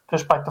down,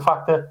 despite the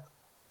fact that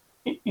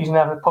he's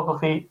never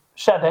publicly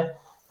said it.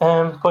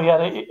 But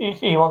yeah,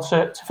 he wants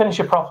to finish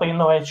it properly in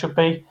the way it should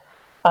be.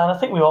 And I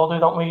think we all do,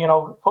 don't we?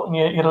 Putting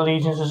your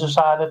allegiances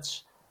aside,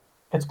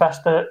 it's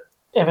best that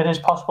if it is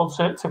possible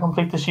to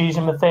complete the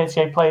season with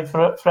 38 played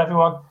for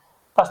everyone,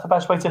 that's the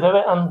best way to do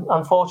it. And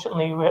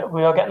unfortunately,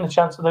 we are getting the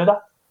chance to do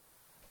that.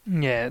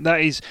 Yeah,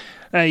 that is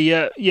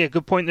a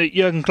good point that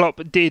Jurgen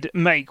Klopp did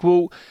make.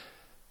 Well,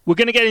 we're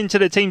going to get into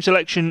the team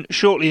selection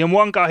shortly, and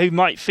one guy who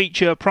might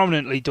feature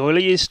prominently,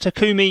 Doyley, is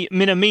Takumi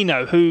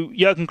Minamino, who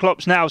Jurgen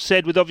Klopp's now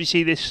said with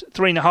obviously this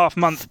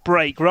 3.5-month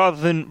break,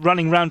 rather than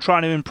running around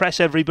trying to impress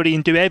everybody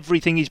and do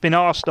everything he's been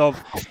asked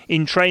of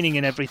in training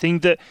and everything,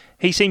 that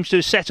he seems to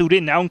have settled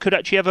in now and could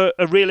actually have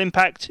a real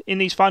impact in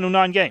these final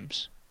 9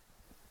 games.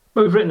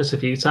 Well, we've written this a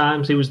few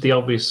times. He was the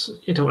obvious,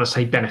 you don't want to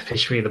say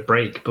beneficiary of the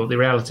break, but the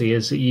reality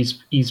is that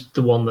he's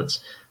the one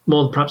that's,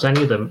 more than perhaps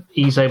any of them,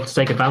 he's able to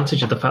take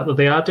advantage of the fact that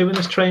they are doing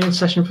this training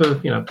session for,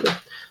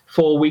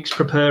 4 weeks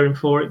preparing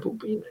for it.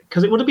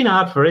 Because it would have been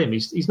hard for him.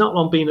 He's not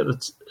long been at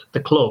the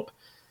club.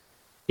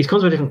 He's come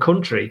to a different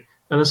country,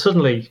 and then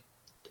suddenly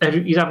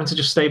he's having to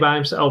just stay by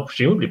himself,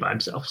 presumably by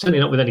himself, certainly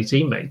not with any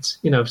teammates.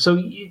 So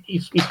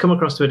he's come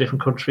across to a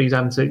different country. He's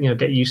having to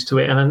get used to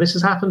it, and then this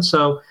has happened.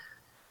 So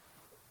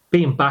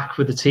being back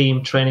with the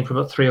team, training for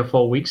about 3 or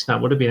 4 weeks now,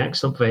 would have been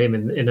excellent for him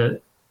in a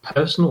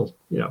personal,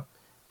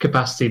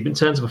 capacity. But in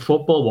terms of a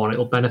football one,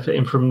 it'll benefit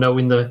him from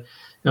knowing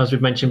as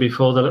we've mentioned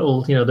before, the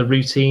little, the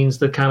routines,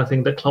 the kind of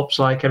thing that Klopp's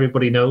like.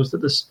 Everybody knows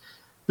that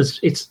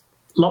it's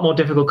a lot more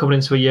difficult coming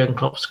into a Jurgen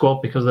Klopp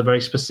squad because of the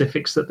very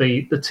specifics that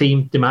the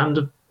team demand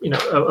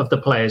of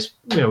the players.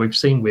 We've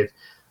seen with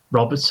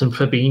Robertson,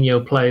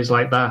 Fabinho, players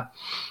like that.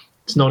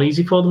 It's not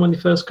easy for them when they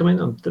first come in.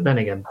 And then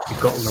again,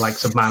 you've got the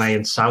likes of Mane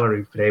and Salah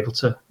who've been able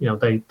to,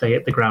 they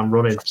hit the ground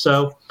running.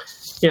 So,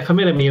 yeah, for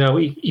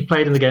Minamino, he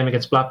played in the game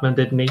against Blackburn,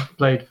 didn't he? He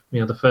played,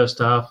 the first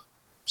half,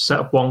 set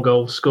up one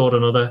goal, scored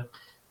another.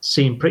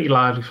 Seemed pretty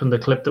lively from the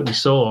clip that we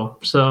saw.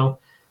 So,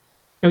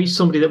 he's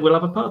somebody that will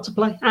have a part to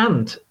play.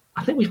 And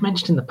I think we've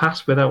mentioned in the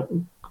past, I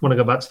want to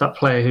go back to that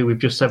player who we've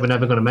just said we're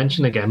never going to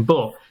mention again.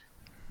 But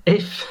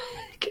if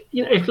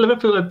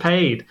Liverpool had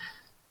paid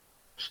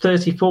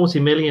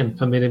 30-40 million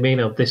for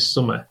Minamino this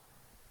summer,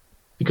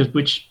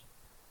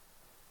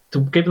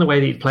 given the way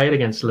that he played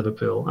against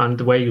Liverpool and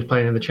the way he was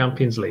playing in the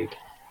Champions League,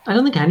 I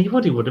don't think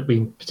anybody would have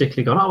been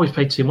particularly gone, we've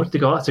paid too much. They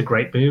go, that's a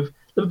great move.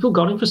 Liverpool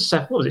got him for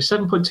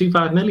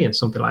 7.25 million,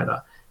 something like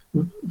that.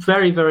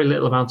 Very, very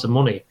little amount of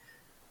money.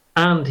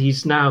 And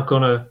he's now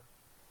going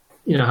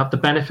to, have the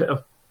benefit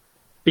of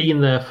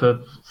being there for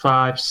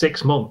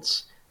 5-6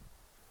 months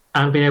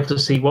and being able to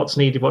see what's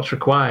needed, what's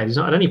required. He's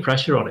not had any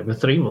pressure on him for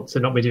 3 months.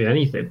 They've not been doing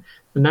anything.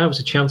 And now it's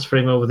a chance for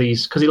him over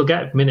these, because he'll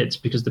get minutes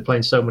because they're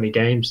playing so many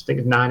games, I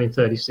think 9 in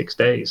 36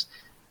 days.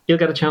 He'll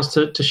get a chance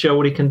to show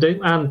what he can do,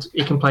 and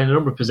he can play in a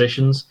number of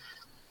positions.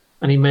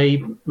 And he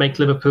may make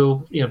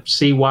Liverpool,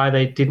 see why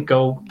they didn't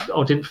go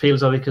or didn't feel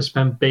as though they could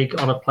spend big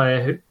on a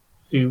player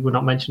who we're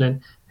not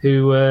mentioning,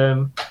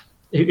 who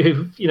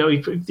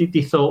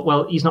he thought,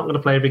 well, he's not going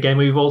to play every game.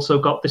 We've also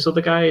got this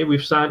other guy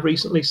we've signed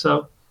recently,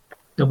 so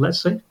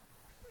let's see.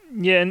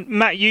 Yeah, and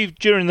Matt, you,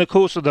 during the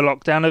course of the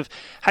lockdown, have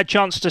had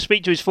chance to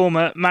speak to his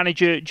former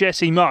manager,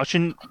 Jesse Marsch,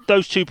 and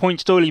those 2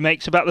 points Doyley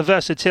makes about the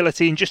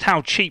versatility and just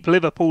how cheap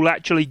Liverpool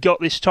actually got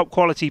this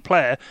top-quality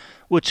player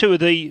were two of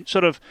the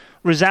sort of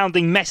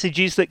resounding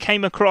messages that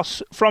came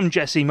across from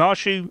Jesse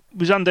Marsch, who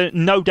was under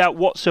no doubt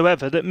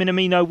whatsoever that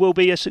Minamino will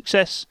be a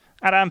success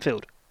at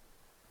Anfield.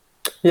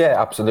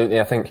 Yeah, absolutely.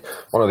 I think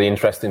one of the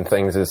interesting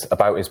things is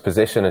about his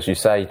position. As you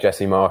say,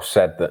 Jesse Marsch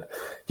said that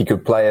he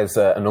could play as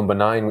a number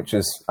 9, which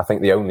is, I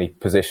think, the only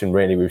position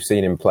really we've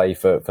seen him play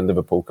for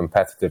Liverpool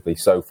competitively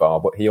so far.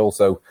 But he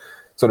also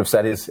sort of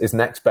said his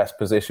next best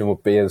position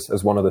would be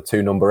as one of the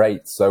 2 number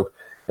 8s. So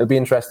it'll be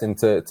interesting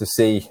to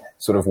see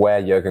sort of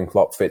where Jurgen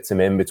Klopp fits him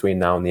in between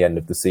now and the end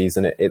of the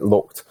season. It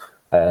looked,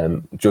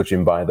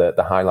 judging by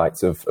the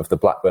highlights of the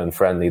Blackburn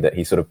friendly, that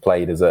he sort of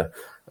played as a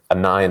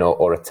 9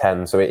 or a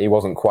 10, so he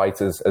wasn't quite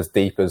as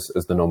deep as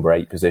the number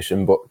 8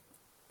 position. But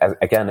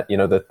again,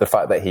 the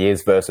fact that he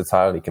is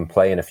versatile, he can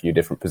play in a few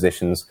different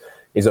positions,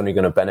 is only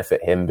going to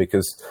benefit him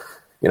because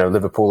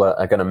Liverpool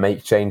are going to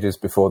make changes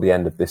before the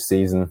end of this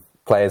season.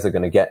 Players are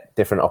going to get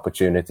different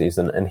opportunities,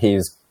 and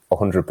he's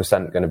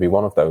 100% going to be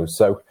one of those.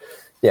 So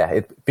yeah,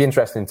 it'd be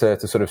interesting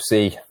to sort of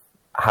see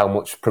how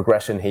much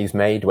progression he's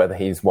made, whether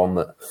he's one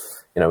that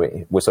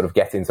we're sort of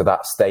getting to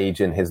that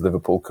stage in his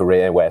Liverpool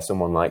career where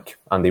someone like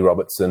Andy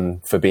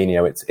Robertson,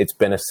 Fabinho, it's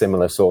been a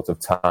similar sort of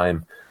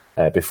time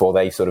before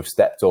they sort of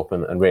stepped up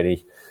and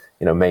really,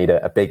 made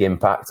a big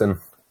impact. And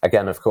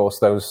again, of course,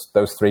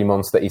 those 3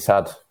 months that he's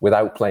had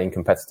without playing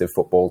competitive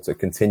football to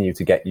continue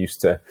to get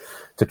used to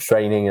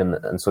training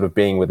and sort of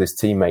being with his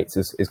teammates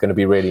is going to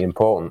be really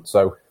important.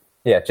 So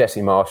yeah,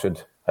 Jesse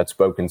Marsch had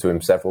spoken to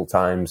him several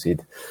times.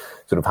 He'd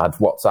sort of had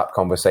WhatsApp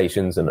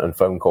conversations and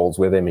phone calls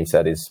with him. He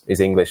said his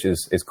English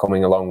is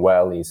coming along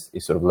well. He's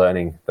sort of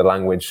learning the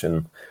language,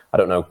 and I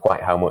don't know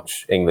quite how much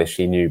English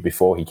he knew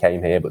before he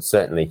came here, but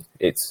certainly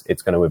it's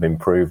going to have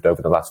improved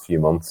over the last few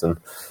months. And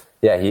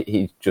yeah,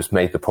 he just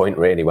made the point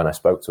really when I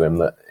spoke to him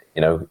that,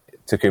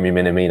 Takumi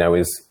Minamino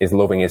is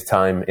loving his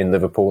time in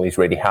Liverpool. He's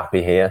really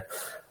happy here.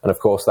 And of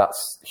course,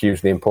 that's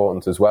hugely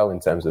important as well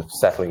in terms of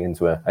settling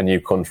into a new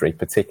country,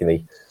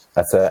 particularly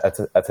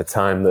at a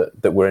time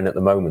that we're in at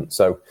the moment.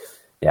 So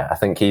yeah, I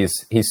think he's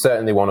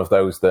certainly one of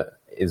those that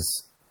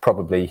is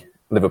probably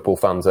Liverpool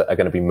fans are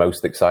going to be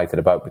most excited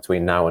about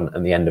between now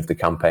and the end of the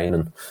campaign.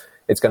 And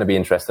it's going to be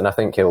interesting. I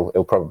think he'll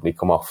probably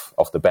come off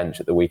the bench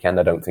at the weekend.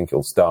 I don't think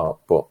he'll start,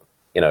 but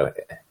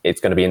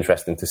it's going to be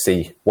interesting to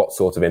see what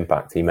sort of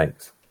impact he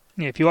makes.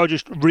 If you are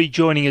just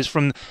rejoining us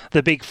from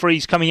the big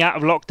freeze coming out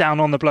of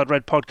lockdown on the Blood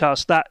Red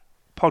podcast, that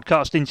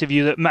podcast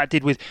interview that Matt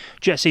did with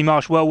Jesse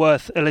Marsh. Well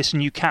worth a listen.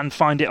 You can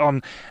find it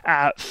on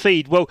our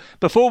feed. Well,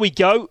 before we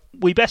go,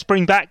 we best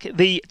bring back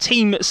the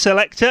team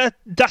selector,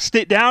 dust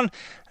it down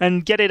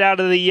and get it out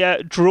of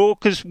the drawer,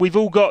 because we've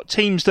all got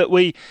teams that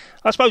we,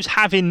 I suppose,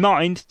 have in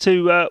mind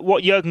to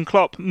what Jurgen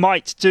Klopp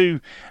might do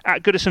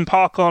at Goodison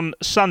Park on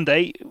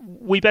Sunday.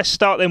 We best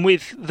start then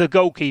with the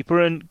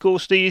goalkeeper. And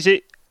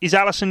Gorsty, is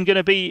Alisson going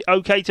to be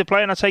okay to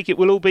play? And I take it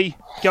we'll all be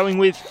going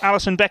with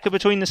Alisson Becker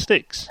between the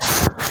sticks.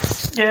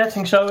 Yeah, I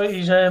think so.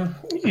 He's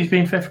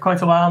been fit for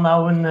quite a while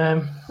now,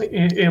 and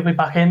he'll be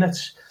back in.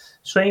 It's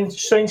strange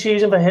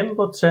season for him,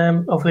 but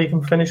hopefully he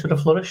can finish with a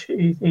flourish.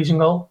 He's in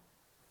goal.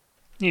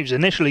 He was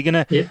initially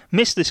going to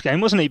miss this game,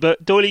 wasn't he?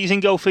 But Doyley's in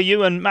goal for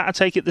you, and Matt, I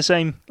take it the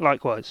same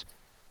likewise.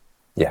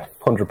 Yeah,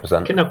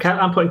 100%. No,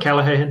 I'm putting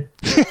Kelleher in.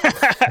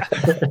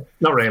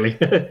 Not really.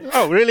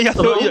 Oh, really? I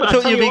thought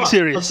you were being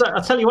serious.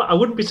 I'll tell you what, I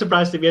wouldn't be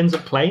surprised if he ends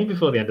up playing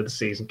before the end of the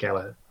season,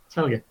 Kelleher. I'll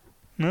tell you.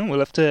 No, we'll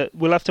have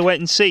to wait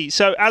and see.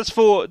 So as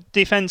for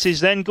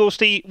defences then,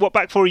 Gorsty, what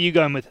back four are you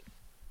going with?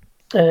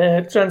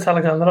 Trent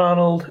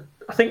Alexander-Arnold.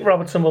 I think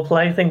Robertson will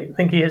play. I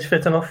think he is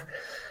fit enough.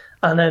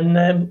 And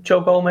then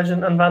Joe Gomez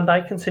and Van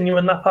Dijk continue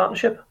in that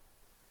partnership.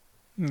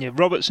 Yeah,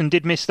 Robertson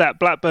did miss that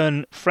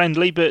Blackburn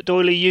friendly, but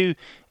Doyley, you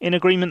in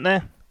agreement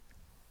there?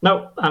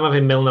 No, I'm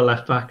having Milner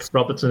left back.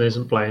 Robertson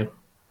isn't playing.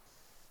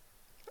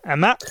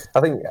 And Matt?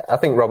 I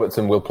think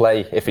Robertson will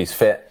play if he's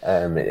fit.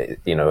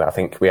 I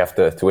think we have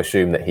to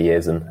assume that he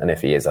is, and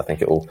if he is, I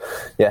think it will,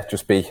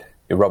 just be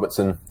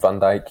Robertson, Van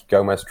Dijk,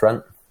 Gomez,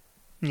 Trent.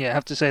 Yeah, I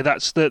have to say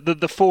that's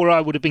the four I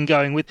would have been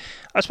going with.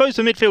 I suppose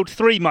the midfield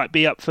three might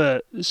be up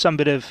for some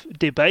bit of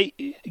debate.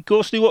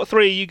 Gorsty, what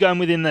three are you going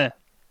with in there?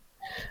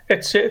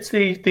 It's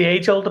the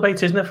age-old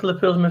debate, isn't it, for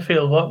Liverpool's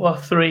midfield?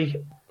 What three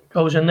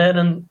goes in there,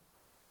 and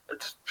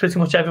it's pretty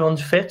much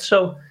everyone's fit.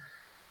 So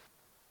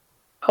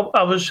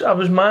I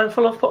was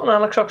mindful of putting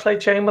Alex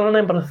Oxlade-Chamberlain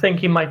in, but I think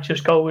he might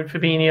just go with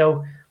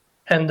Fabinho,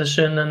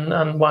 Henderson,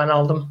 and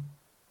Wijnaldum.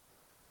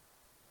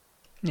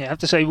 Yeah, I have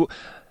to say,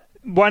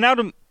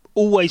 Wijnaldum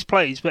always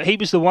plays, but he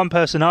was the one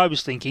person I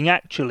was thinking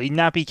actually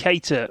Naby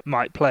Keita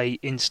might play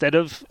instead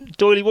of.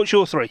 Doyley, what's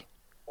your three?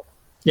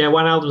 Yeah,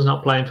 Wijnaldum's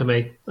not playing for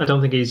me. I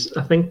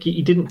think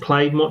he didn't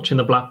play much in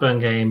the Blackburn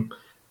game,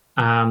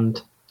 and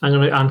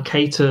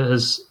Keita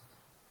has,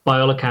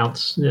 by all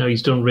accounts,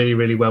 he's done really,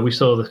 really well. We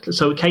saw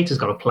so Keita's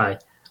got to play,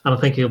 and I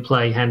think he'll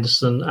play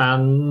Henderson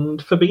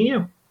and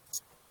Fabinho.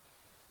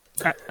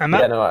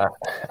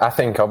 I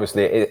think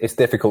obviously it's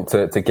difficult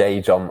to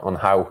gauge on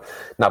how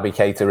Naby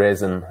Keita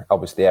is, and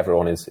obviously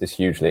everyone is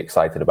hugely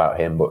excited about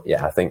him. But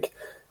yeah, I think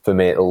for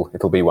me it'll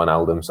be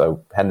Wijnaldum.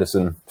 So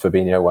Henderson,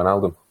 Fabinho,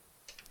 Wijnaldum.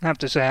 I have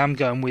to say I'm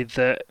going with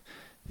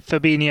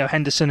Fabinho,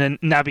 Henderson,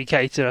 and Naby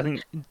Keita. I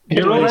think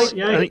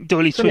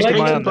Doyley's twisted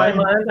my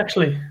arm.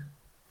 Actually,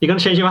 you're going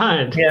to change your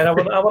mind? Yeah, I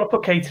want to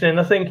put Keita in.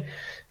 I think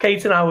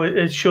Keita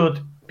now should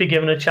be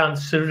given a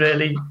chance to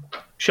really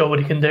show what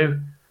he can do.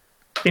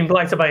 Been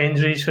blighted by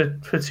injuries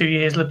for 2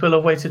 years. Liverpool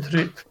have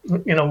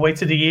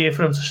waited a year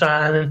for him to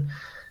sign, and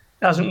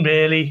it hasn't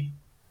really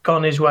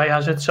gone his way,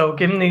 has it? So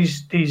give him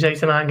these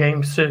 8 or 9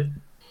 games to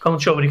come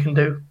and show what he can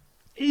do.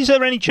 Is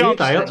there any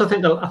chance? I also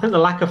think the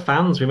lack of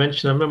fans I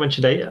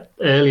mentioned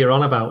earlier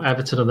on about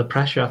Everton and the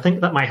pressure. I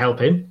think that might help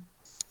him.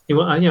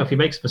 If he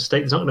makes a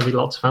mistake, there's not going to be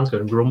lots of fans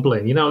going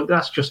grumbling.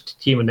 That's just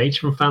human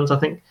nature from fans. I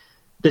think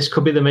this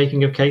could be the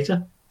making of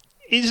Keita.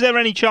 Is there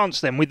any chance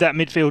then with that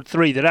midfield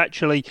three that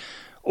actually,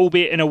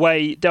 albeit in a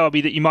way,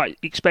 Derby, that you might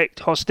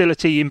expect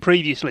hostility in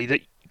previously, that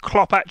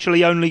Klopp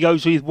actually only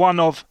goes with one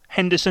of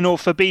Henderson or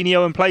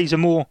Fabinho and plays a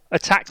more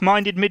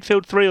attack-minded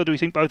midfield three, or do we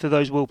think both of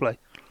those will play?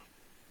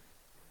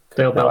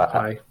 They'll both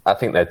play. I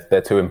think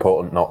they're too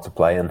important not to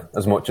play, and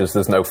as much as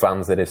there's no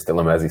fans, it is still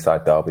a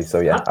Merseyside derby, so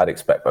yeah, I'd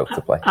expect both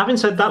to play. Having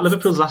said that,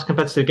 Liverpool's last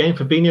competitive game,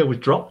 Fabinho was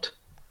dropped.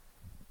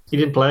 He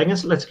didn't play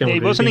against Atletico. He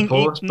wasn't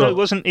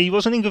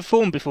in good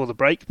form before the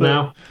break. But...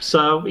 No,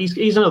 so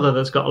he's another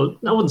that's got,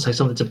 I wouldn't say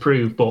something to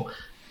prove, but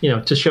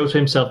to show to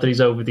himself that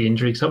he's over the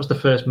injury, because that was the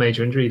first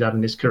major injury he'd had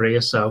in his career.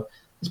 So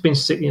it's been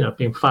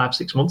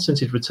 5-6 months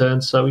since he's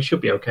returned, so he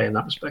should be okay in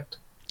that respect.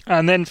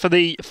 And then for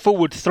the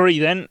forward three,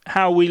 then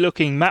how are we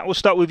looking? Matt, we'll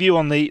start with you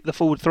on the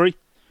forward three.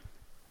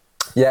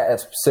 Yeah,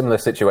 it's a similar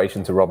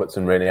situation to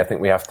Robertson, really. I think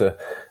we have to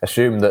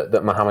assume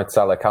that Mohamed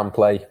Salah can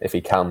play. If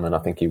he can, then I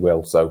think he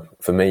will. So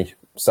for me,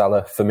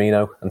 Salah,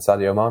 Firmino and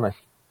Sadio Mane.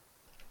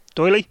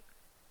 Doyley?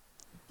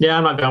 Yeah,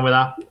 I'm not going with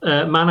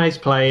that. Mane's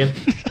playing.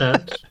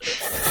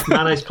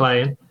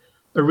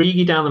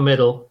 Origi down the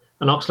middle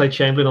and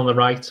Oxlade-Chamberlain on the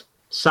right.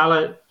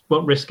 Salah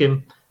won't risk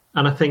him.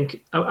 And I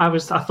think I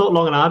thought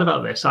long and hard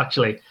about this,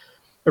 actually.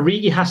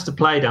 Origi has to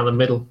play down the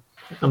middle,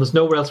 and there's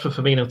nowhere else for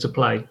Firmino to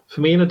play.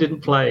 Firmino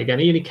didn't play again.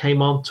 He only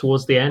came on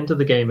towards the end of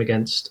the game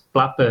against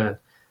Blackburn,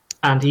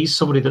 and he's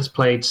somebody that's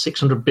played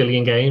 600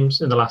 billion games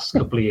in the last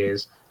couple of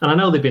years. And I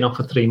know they've been off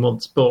for 3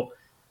 months, but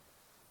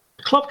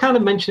Klopp kind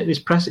of mentioned it in his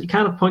press. He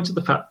kind of pointed to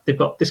the fact they've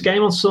got this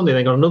game on Sunday,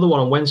 they've got another one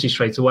on Wednesday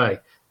straight away.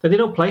 Then they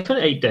don't play for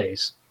 8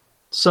 days.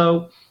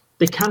 So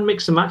they can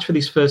mix and match for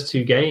these first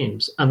 2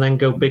 games and then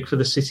go big for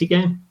the City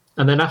game.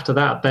 And then after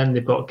that, then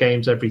they've got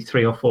games every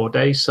 3 or 4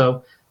 days.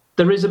 So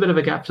there is a bit of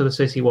a gap to the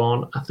City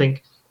one. I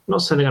think, I'm not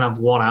saying they're going to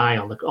have one eye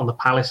on the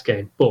Palace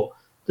game, but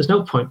there's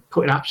no point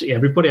putting absolutely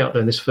everybody out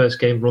there in this first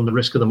game, run the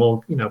risk of them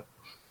all,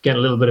 getting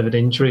a little bit of an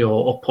injury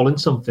or pulling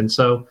something.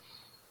 So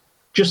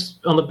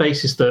just on the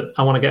basis that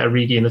I want to get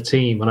Origi in the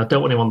team, and I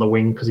don't want him on the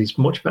wing because he's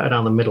much better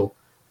down the middle,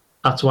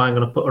 that's why I'm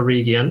going to put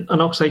Origi in.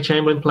 And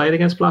Oxlade-Chamberlain played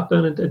against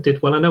Blackburn and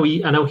did well. I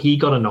know he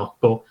got a knock,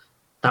 but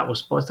that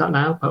was, what is that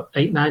now, about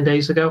 8-9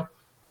 days ago?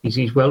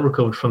 He's well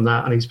recovered from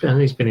that, and he's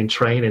been in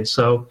training.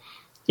 So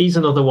he's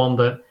another one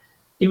that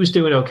he was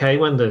doing okay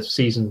when the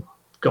season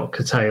got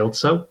curtailed.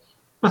 So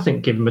I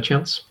think give him a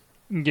chance.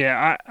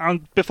 Yeah,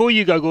 before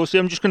you go, Gorsty,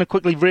 I'm just going to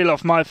quickly reel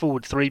off my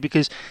forward three,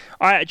 because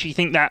I actually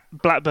think that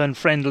Blackburn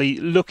friendly,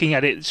 looking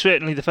at it,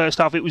 certainly the first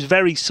half, it was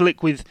very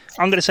slick with,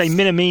 I'm going to say,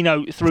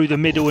 Minamino through the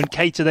middle and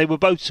Keita. They were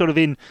both sort of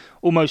in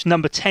almost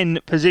number 10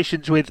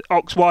 positions with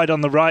Ox wide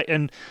on the right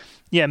and,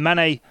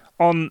 Mane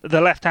on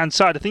the left-hand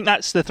side. I think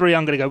that's the three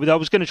I'm going to go with. I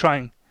was going to try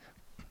and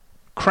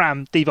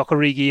cram Divock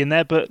Origi in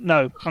there, but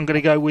no, I'm going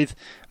to go with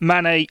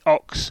Mane,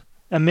 Ox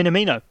and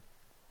Minamino.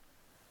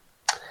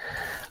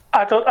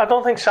 I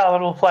don't think Salah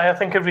will play. I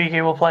think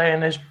Origi will play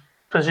in his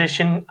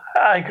position.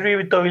 I agree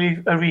with Doyle.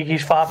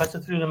 Origi's far better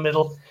through the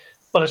middle,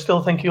 but I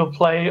still think he'll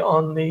play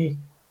on the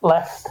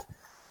left.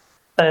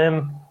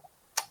 I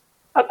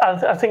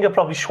think he'll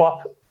probably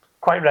swap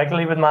quite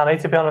regularly with Mane,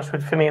 to be honest,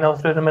 with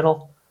Firmino through the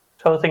middle.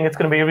 So I think it's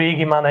going to be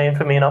Origi, Mane and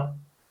Firmino.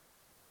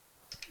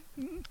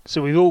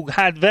 So we've all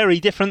had very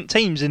different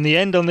teams in the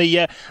end on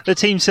the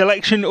team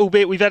selection,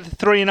 albeit we've had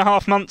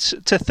 3.5 months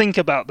to think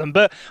about them.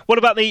 But what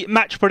about the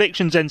match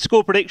predictions then?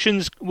 Score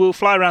predictions, we'll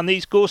fly around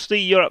these.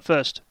 Gorsty, you're up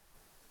first.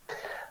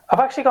 I've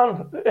actually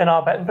gone in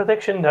our betting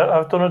prediction.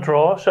 I've done a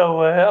draw, so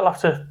I'll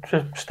have to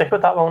stick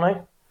with that, won't I?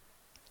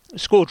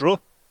 Score draw?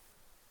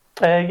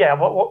 Yeah,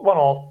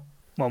 1-1.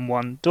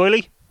 1-1.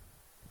 Doyley?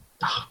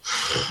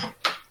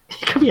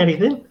 It could be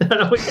anything.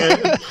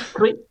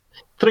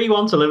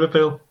 3-1 to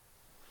Liverpool.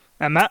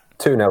 And Matt?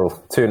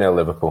 2-0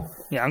 Liverpool.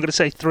 Yeah, I'm going to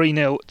say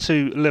 3-0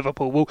 to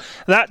Liverpool. Well,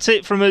 that's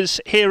it from us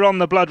here on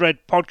the Blood Red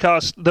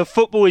podcast. The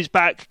football is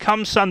back.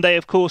 Come Sunday,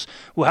 of course,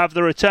 we'll have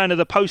the return of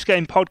the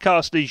post-game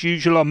podcast as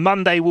usual. On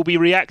Monday, we'll be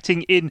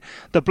reacting in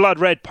the Blood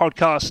Red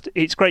podcast.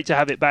 It's great to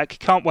have it back.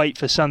 Can't wait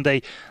for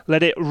Sunday.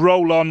 Let it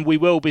roll on. We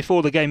will,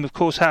 before the game, of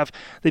course, have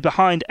the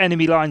Behind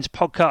Enemy Lines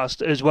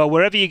podcast as well.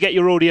 Wherever you get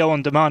your audio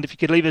on demand, if you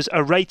could leave us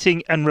a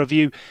rating and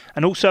review.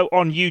 And also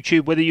on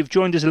YouTube, whether you've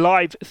joined us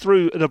live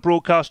through the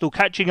broadcast or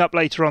catching up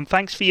later on.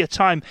 Thanks for your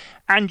time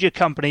and your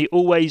company,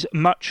 always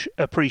much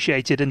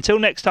appreciated. Until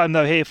next time,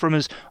 though, hear from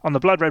us on the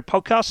Blood Red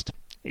podcast.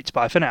 It's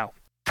bye for now.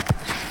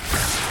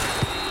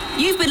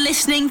 You've been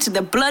listening to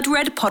the Blood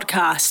Red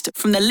podcast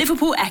from the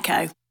Liverpool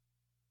Echo.